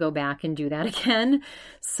wanted to go back and do that again.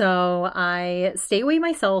 So I stay away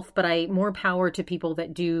myself, but more power to people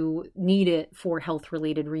that do need it for health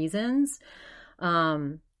related reasons.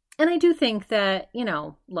 And I do think that,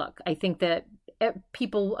 I think that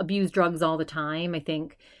people abuse drugs all the time. I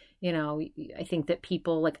think that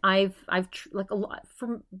people like a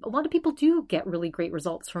lot of people do get really great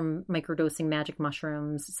results from microdosing magic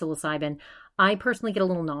mushrooms, psilocybin. I personally get a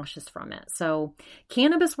little nauseous from it. So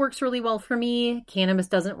cannabis works really well for me. Cannabis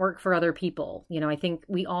doesn't work for other people. I think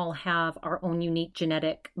we all have our own unique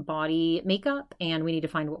genetic body makeup, and we need to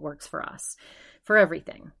find what works for us for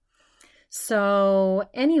everything. So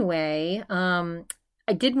anyway,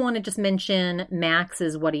 I did want to just mention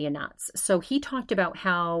Max's What Are You Nuts? So he talked about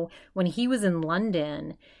how when he was in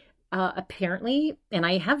London, apparently, and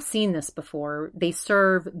I have seen this before, they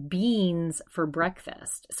serve beans for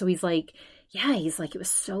breakfast. So he's like, it was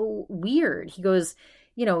so weird. He goes,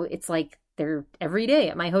 it's like they're every day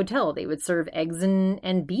at my hotel, they would serve eggs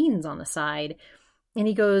and beans on the side. And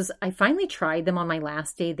he goes, I finally tried them on my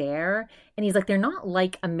last day there. And he's like, they're not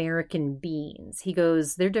like American beans. He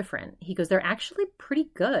goes, they're different. He goes, they're actually pretty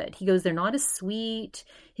good. He goes, they're not as sweet.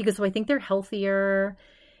 He goes, so I think they're healthier.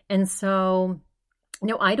 And so,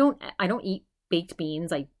 no, I don't eat baked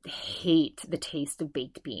beans. I hate the taste of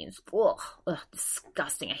baked beans. Ugh,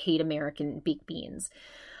 disgusting. I hate American baked beans.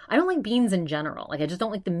 I don't like beans in general. Like, I just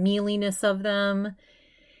don't like the mealiness of them.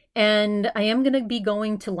 And I am going to be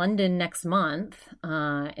going to London next month.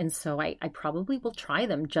 And so I probably will try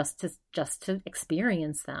them just to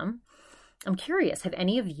experience them. I'm curious, have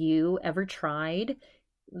any of you ever tried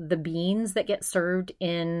the beans that get served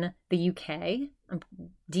in the UK?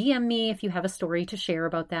 DM me if you have a story to share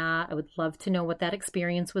about that. I would love to know what that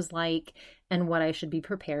experience was like and what I should be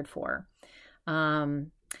prepared for.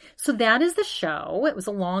 So that is the show. It was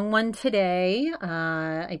a long one today.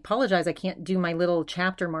 I apologize, I can't do my little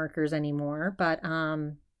chapter markers anymore, but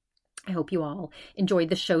I hope you all enjoyed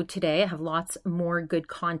the show today. I have lots more good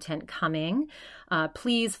content coming.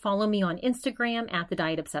 Please follow me on Instagram at the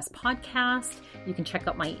Diet Obsessed Podcast. You can check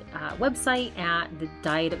out my website at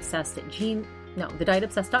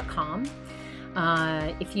thedietobsessed.com.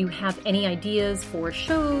 If you have any ideas for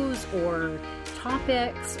shows or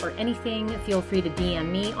topics or anything, feel free to DM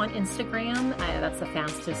me on Instagram. That's the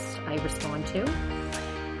fastest I respond to.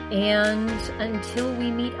 And until we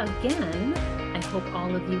meet again, I hope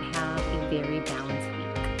all of you have a very balanced week.